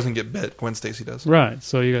Parker doesn't get bit. Gwen Stacy does. Right.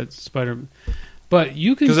 So you got Spider-Man. But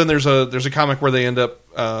you can... Because then there's a comic where they end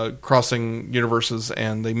up crossing universes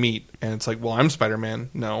and they meet. And it's like, well, I'm Spider-Man.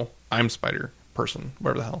 No, I'm Spider-Person.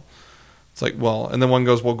 Whatever the hell. It's like, well... And then one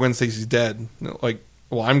goes, well, Gwen Stacy's dead. Like,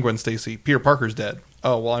 well, I'm Gwen Stacy. Peter Parker's dead.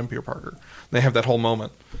 Oh, well, I'm Peter Parker. They have that whole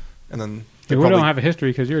moment. And then... we don't have a history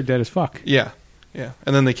because you're dead as fuck. Yeah. Yeah.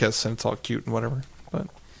 And then they kiss and it's all cute and whatever. But...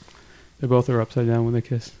 They both are upside down when they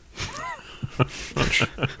kiss. Which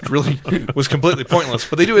really was completely pointless,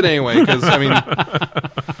 but they do it anyway because I mean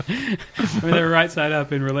they're right side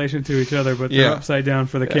up in relation to each other, but they're upside down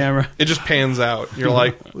for the camera. It just pans out. You're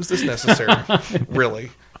like, was this necessary? Really?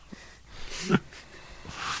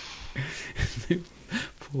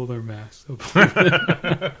 Pull their masks up.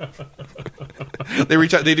 They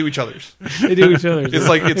reach out. They do each other's. They do each other's. It's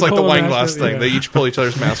like the pull wine their glass mask thing. up, They each pull each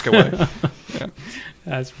other's mask away. Yeah.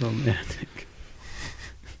 That's romantic.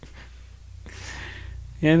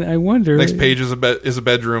 And I wonder. Next page is a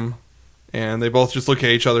bedroom, and they both just look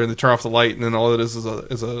at each other and they turn off the light, and then all it is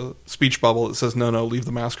a speech bubble that says, "No, leave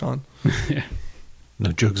the mask on." Yeah.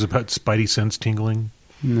 No jokes about Spidey sense tingling.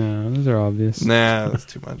 No, those are obvious. Nah, that's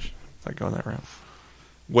too much. It's not going that route.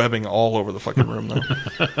 Webbing all over the fucking room, though.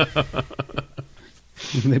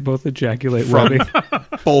 They both ejaculate From webbing.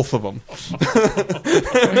 both of them.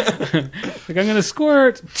 Like, I'm going to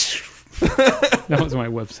squirt. That was my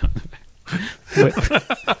web sound effect.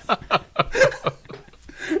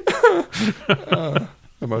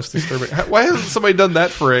 The most disturbing. Why hasn't somebody done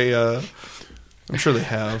that for a... I'm sure they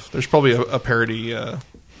have. There's probably a parody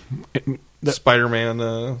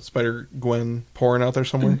Spider-Man, Spider-Gwen porn out there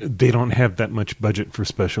somewhere. They don't have that much budget for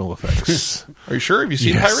special effects. Are you sure? Have you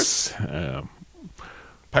seen Yes. Pirates?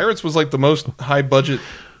 Pirates was like the most high-budget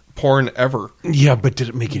porn ever. Yeah, but did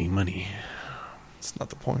it make any money? That's not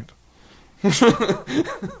the point.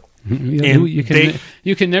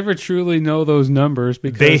 You can never truly know those numbers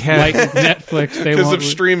because They have- like Netflix, they Because won't of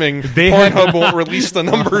streaming, They had- Pornhub won't release the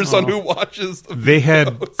numbers on who watches the They had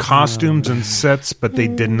videos. costumes and sets, but they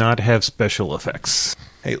did not have special effects.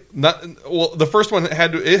 Hey, the first one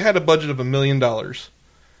had a budget of $1 million,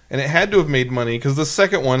 and it had to have made money because the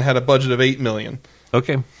second one had a budget of $8 million.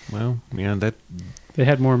 Okay, well, yeah, that They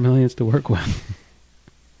had more millions to work with.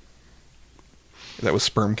 That was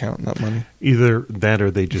sperm count, not money. either that or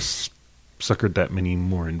they just suckered that many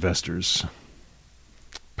more investors.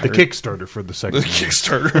 The Pirate- Kickstarter for the The second one.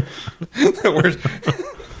 Kickstarter.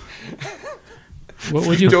 What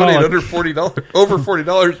would If you you call donate it? under $40, over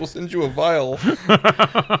 $40, we'll send you a vial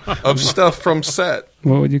of stuff from set.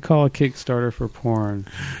 What would you call a Kickstarter for porn?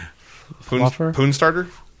 Fluffer? Poon starter?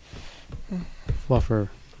 Fluffer.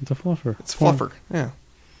 It's a fluffer. It's Porn. fluffer. Yeah.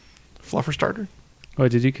 Fluffer starter? Oh,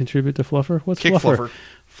 did you contribute to Fluffer? What's Kick Fluffer? fluffer.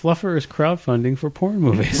 Fluffer is crowdfunding for porn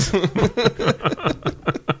movies.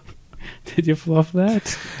 Did you fluff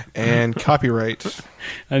that? And copyright.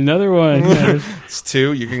 Another one. Yes. It's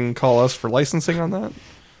 2. You can call us for licensing on that.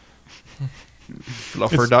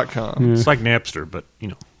 Fluffer.com. It's like Napster, but,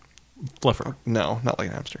 Fluffer. No, not like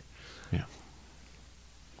Napster. Yeah.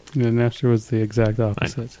 Yeah, Napster was the exact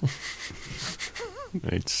opposite.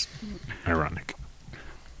 It's ironic.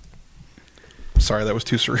 Sorry, that was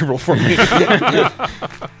too cerebral for me.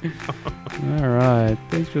 All right.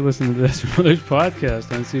 Thanks for listening to this Brothers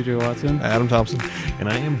podcast. I'm CJ Watson. Adam Thompson. And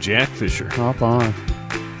I am Jack Fisher. Hop on.